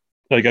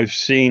like I've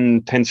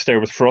seen tents there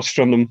with frost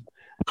on them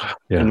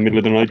in the middle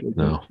of the night.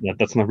 No,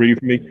 that's not really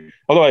for me.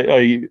 Although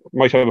I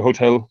might have a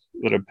hotel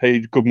that I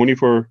paid good money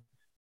for,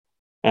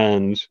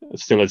 and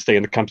still I'd stay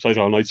in the campsite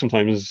all night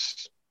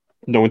sometimes,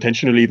 no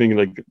intention of leaving.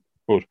 Like,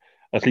 but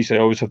at least I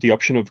always have the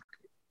option of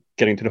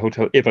getting to the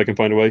hotel if I can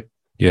find a way.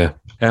 Yeah.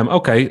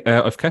 Okay.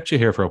 I've kept you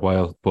here for a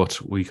while,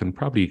 but we can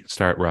probably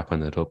start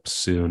wrapping it up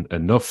soon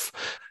enough.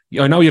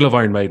 I know you love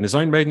Iron Maiden. Is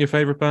Iron Maiden your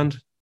favourite band?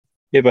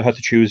 If I had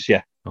to choose,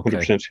 yeah,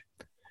 100%.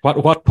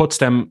 What puts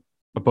them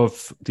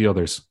above the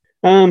others?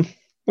 Well,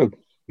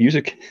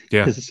 music.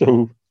 Yeah.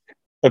 So,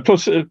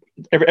 plus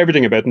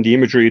everything about them, the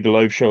imagery, the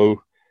live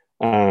show,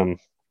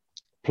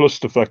 plus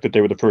the fact that they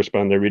were the first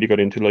band I really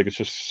got into. Like, it's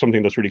just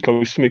something that's really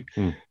close to me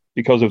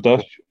because of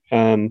that.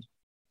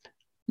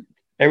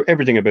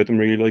 everything about them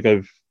really. Like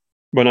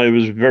when I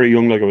was very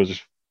young, like I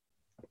was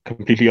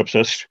completely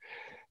obsessed,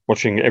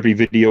 watching every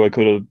video I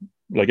could have,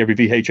 like every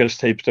VHS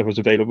tape that was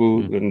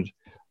available, and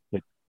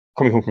like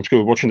coming home from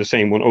school, watching the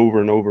same one over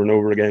and over and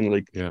over again.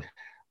 Like, Yeah.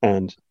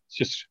 And it's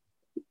just,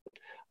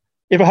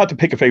 if I had to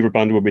pick a favorite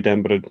band, it would be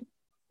them. But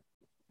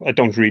I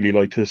don't really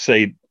like to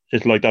say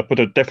it like that. But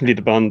they're definitely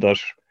the band that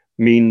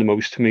mean the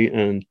most to me,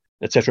 and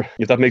etc.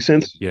 If that makes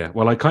sense. Yeah.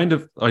 Well,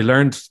 I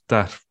learned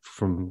that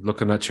from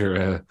looking at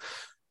your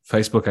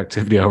Facebook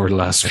activity over the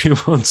last few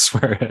months.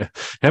 Where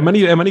how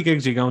many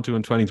gigs are you going to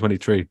in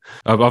 2023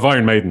 of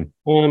Iron Maiden?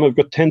 I've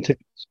got 10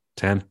 tickets.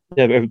 10?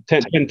 Yeah, I have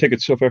 10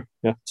 tickets so far.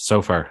 Yeah,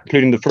 so far,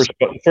 including the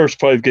first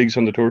 5 gigs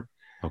on the tour.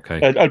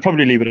 Okay. I'll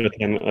probably leave it at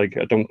 10. Like,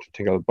 I don't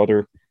think I'll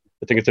bother.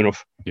 I think it's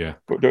enough. Yeah.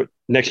 But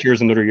next year's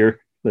another year.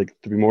 Like,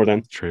 to be more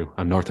than. True.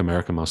 And North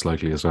America most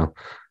likely as well.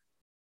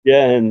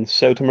 Yeah, and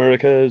South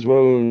America as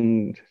well.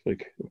 And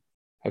like,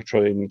 I'll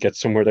try and get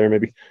somewhere there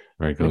maybe.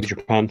 Very good. Maybe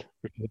Japan.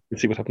 We'll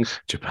see what happens.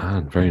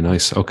 Japan. Very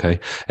nice.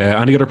 Okay.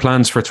 Any other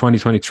plans for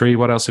 2023?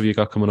 What else have you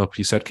got coming up?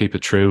 You said keep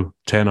it true.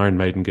 10 Iron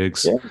Maiden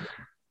gigs.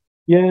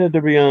 Yeah,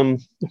 there'll be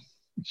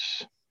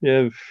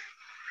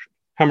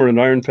Hammer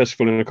and Iron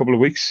Festival in a couple of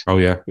weeks. Oh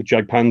yeah. With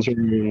Jag Panzer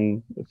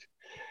and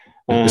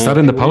is that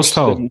in the Post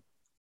Hall?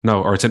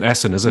 No, or it's in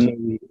Essen, is it?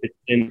 No, it's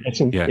in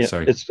Essen. Yeah,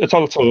 sorry. It's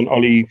also an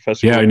Ollie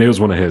festival. Yeah, I knew it was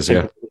one of his,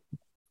 yeah.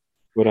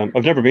 But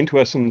I've never been to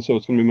Essen, so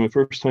it's going to be my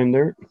first time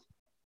there.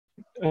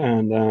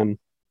 And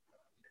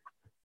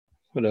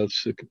what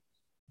else?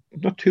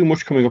 Not too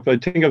much coming up. I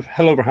think of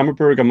Hell Over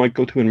Hammerburg I might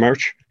go to in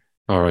March.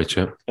 All right,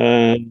 yeah.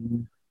 A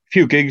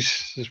few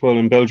gigs as well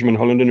in Belgium and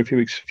Holland in a few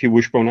weeks. A few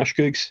Wishbone Ash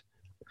gigs.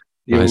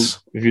 Nice.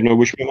 If you know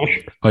Wishbone Ash.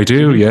 I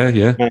do,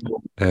 yeah.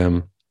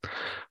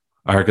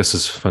 Argus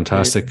is a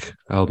fantastic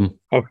album.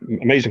 Oh,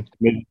 amazing.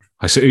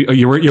 I see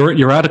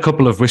you're at a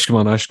couple of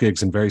Wishbone Ash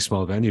gigs in very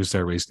small venues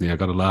there recently. I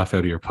got a laugh out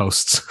of your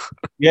posts.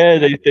 Yeah,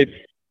 they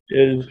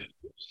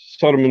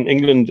saw them in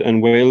England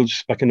and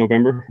Wales back in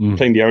November,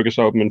 playing the Argus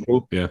album in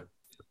full. Yeah.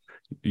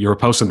 You were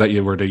posting that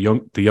you were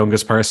the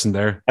youngest person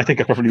there. I think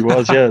I probably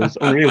was. Yeah, it was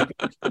unreal.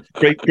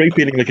 Great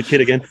feeling like a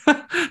kid again.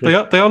 They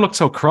all look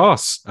so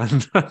cross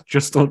and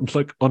just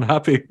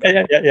unhappy.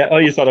 Yeah. Oh,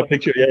 you saw that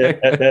picture? Yeah.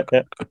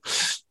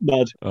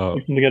 Mad. Oh,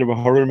 putting together a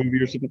horror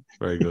movie or something.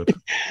 Very good.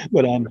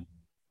 But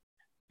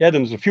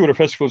there's a few other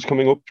festivals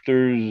coming up.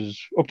 There's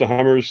Up the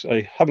Hammers.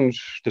 I haven't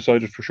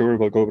decided for sure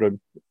if I'll go, but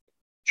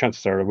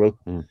chances are I will.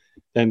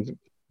 And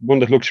one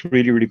that looks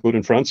really, really good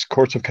in France,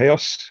 Courts of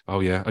Chaos. Oh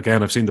yeah,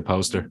 again I've seen the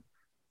poster.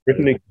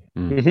 Brittany.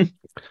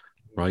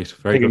 Right,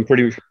 very good. I'm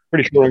pretty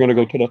sure I'm going to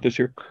go to that this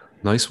year.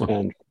 Nice one.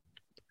 And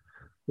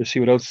we'll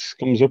see what else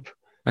comes up.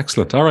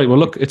 Excellent. All right. Well,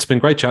 look, it's been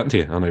great chatting to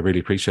you, and I really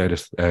appreciate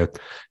it.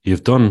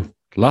 You've done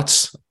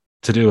lots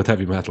to do with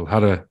heavy metal.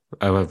 Had a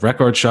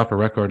record shop, a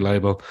record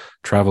label,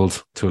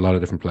 travelled to a lot of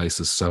different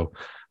places. So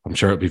I'm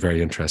sure it'll be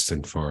very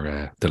interesting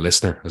for the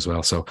listener as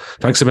well. So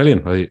thanks a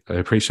million. I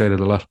appreciate it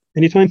a lot.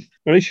 Anytime.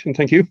 All right, and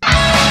thank you.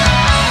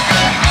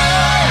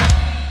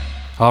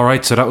 All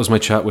right, so that was my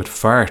chat with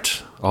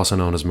Fart, also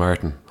known as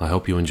Martin. I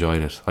hope you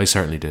enjoyed it. I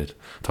certainly did.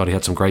 Thought he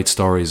had some great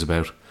stories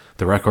about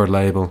the record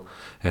label,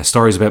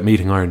 stories about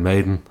meeting Iron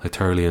Maiden. I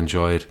thoroughly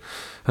enjoyed,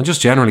 and just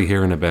generally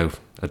hearing about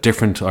a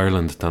different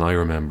Ireland than I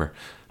remember.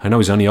 I know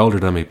he's only older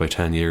than me by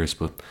 10 years,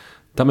 but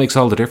that makes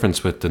all the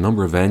difference with the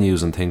number of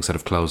venues and things that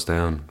have closed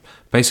down.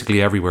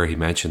 Basically everywhere he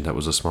mentioned that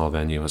was a small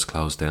venue has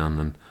closed down,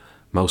 and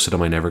most of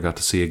them I never got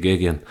to see a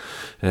gig in.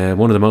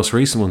 One of the most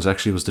recent ones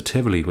actually was the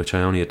Tivoli, which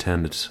I only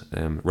attended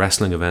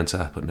wrestling events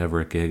at, but never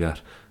a gig at.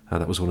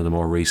 That was one of the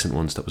more recent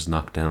ones that was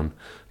knocked down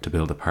to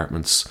build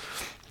apartments.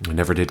 I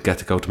never did get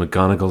to go to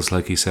McGonagall's,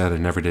 like he said. I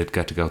never did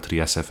get to go to the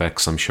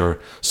SFX. I'm sure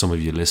some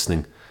of you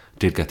listening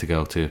did get to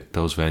go to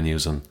those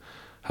venues and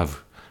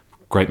have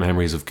great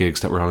memories of gigs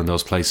that were on in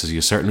those places.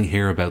 You certainly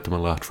hear about them a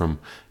lot from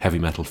heavy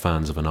metal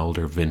fans of an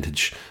older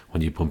vintage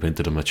when you bump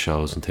into them at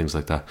shows and things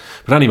like that.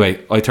 But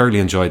anyway, I thoroughly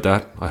enjoyed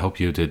that. I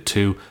hope you did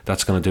too.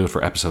 That's going to do it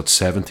for episode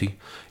 70.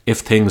 If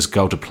things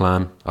go to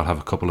plan, I'll have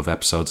a couple of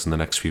episodes in the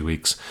next few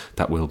weeks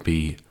that will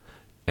be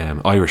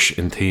Irish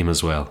in theme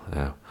as well.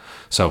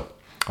 So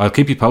I'll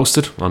keep you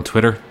posted on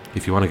Twitter.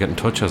 If you want to get in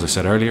touch, as I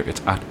said earlier,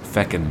 it's at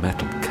Feckin'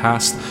 Metal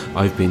Cast.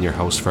 I've been your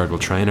host, Fergal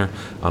Trainer,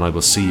 and I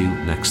will see you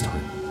next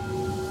time.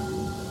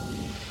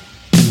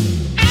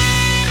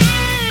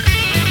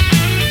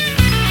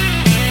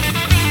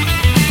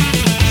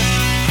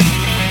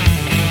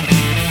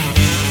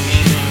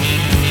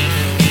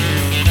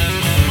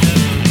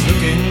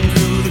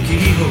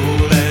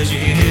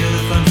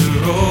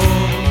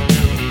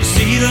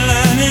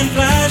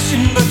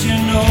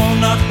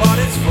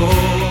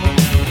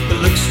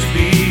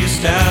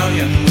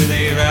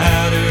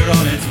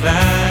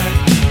 Back.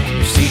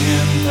 You've seen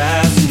him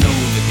pass and know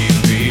that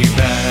he'll be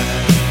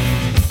back.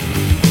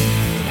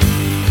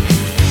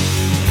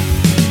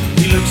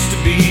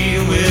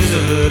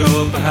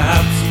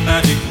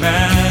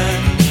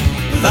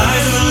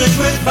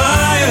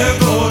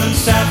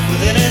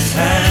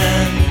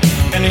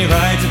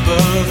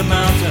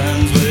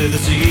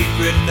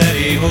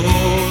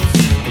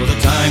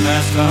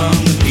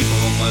 come, the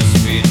people must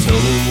be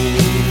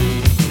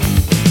told.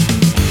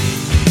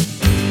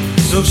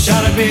 So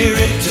shall it be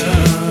written,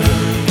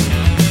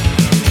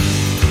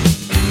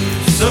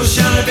 so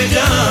shall it be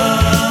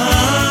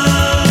done.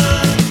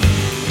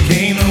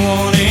 Came the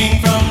warning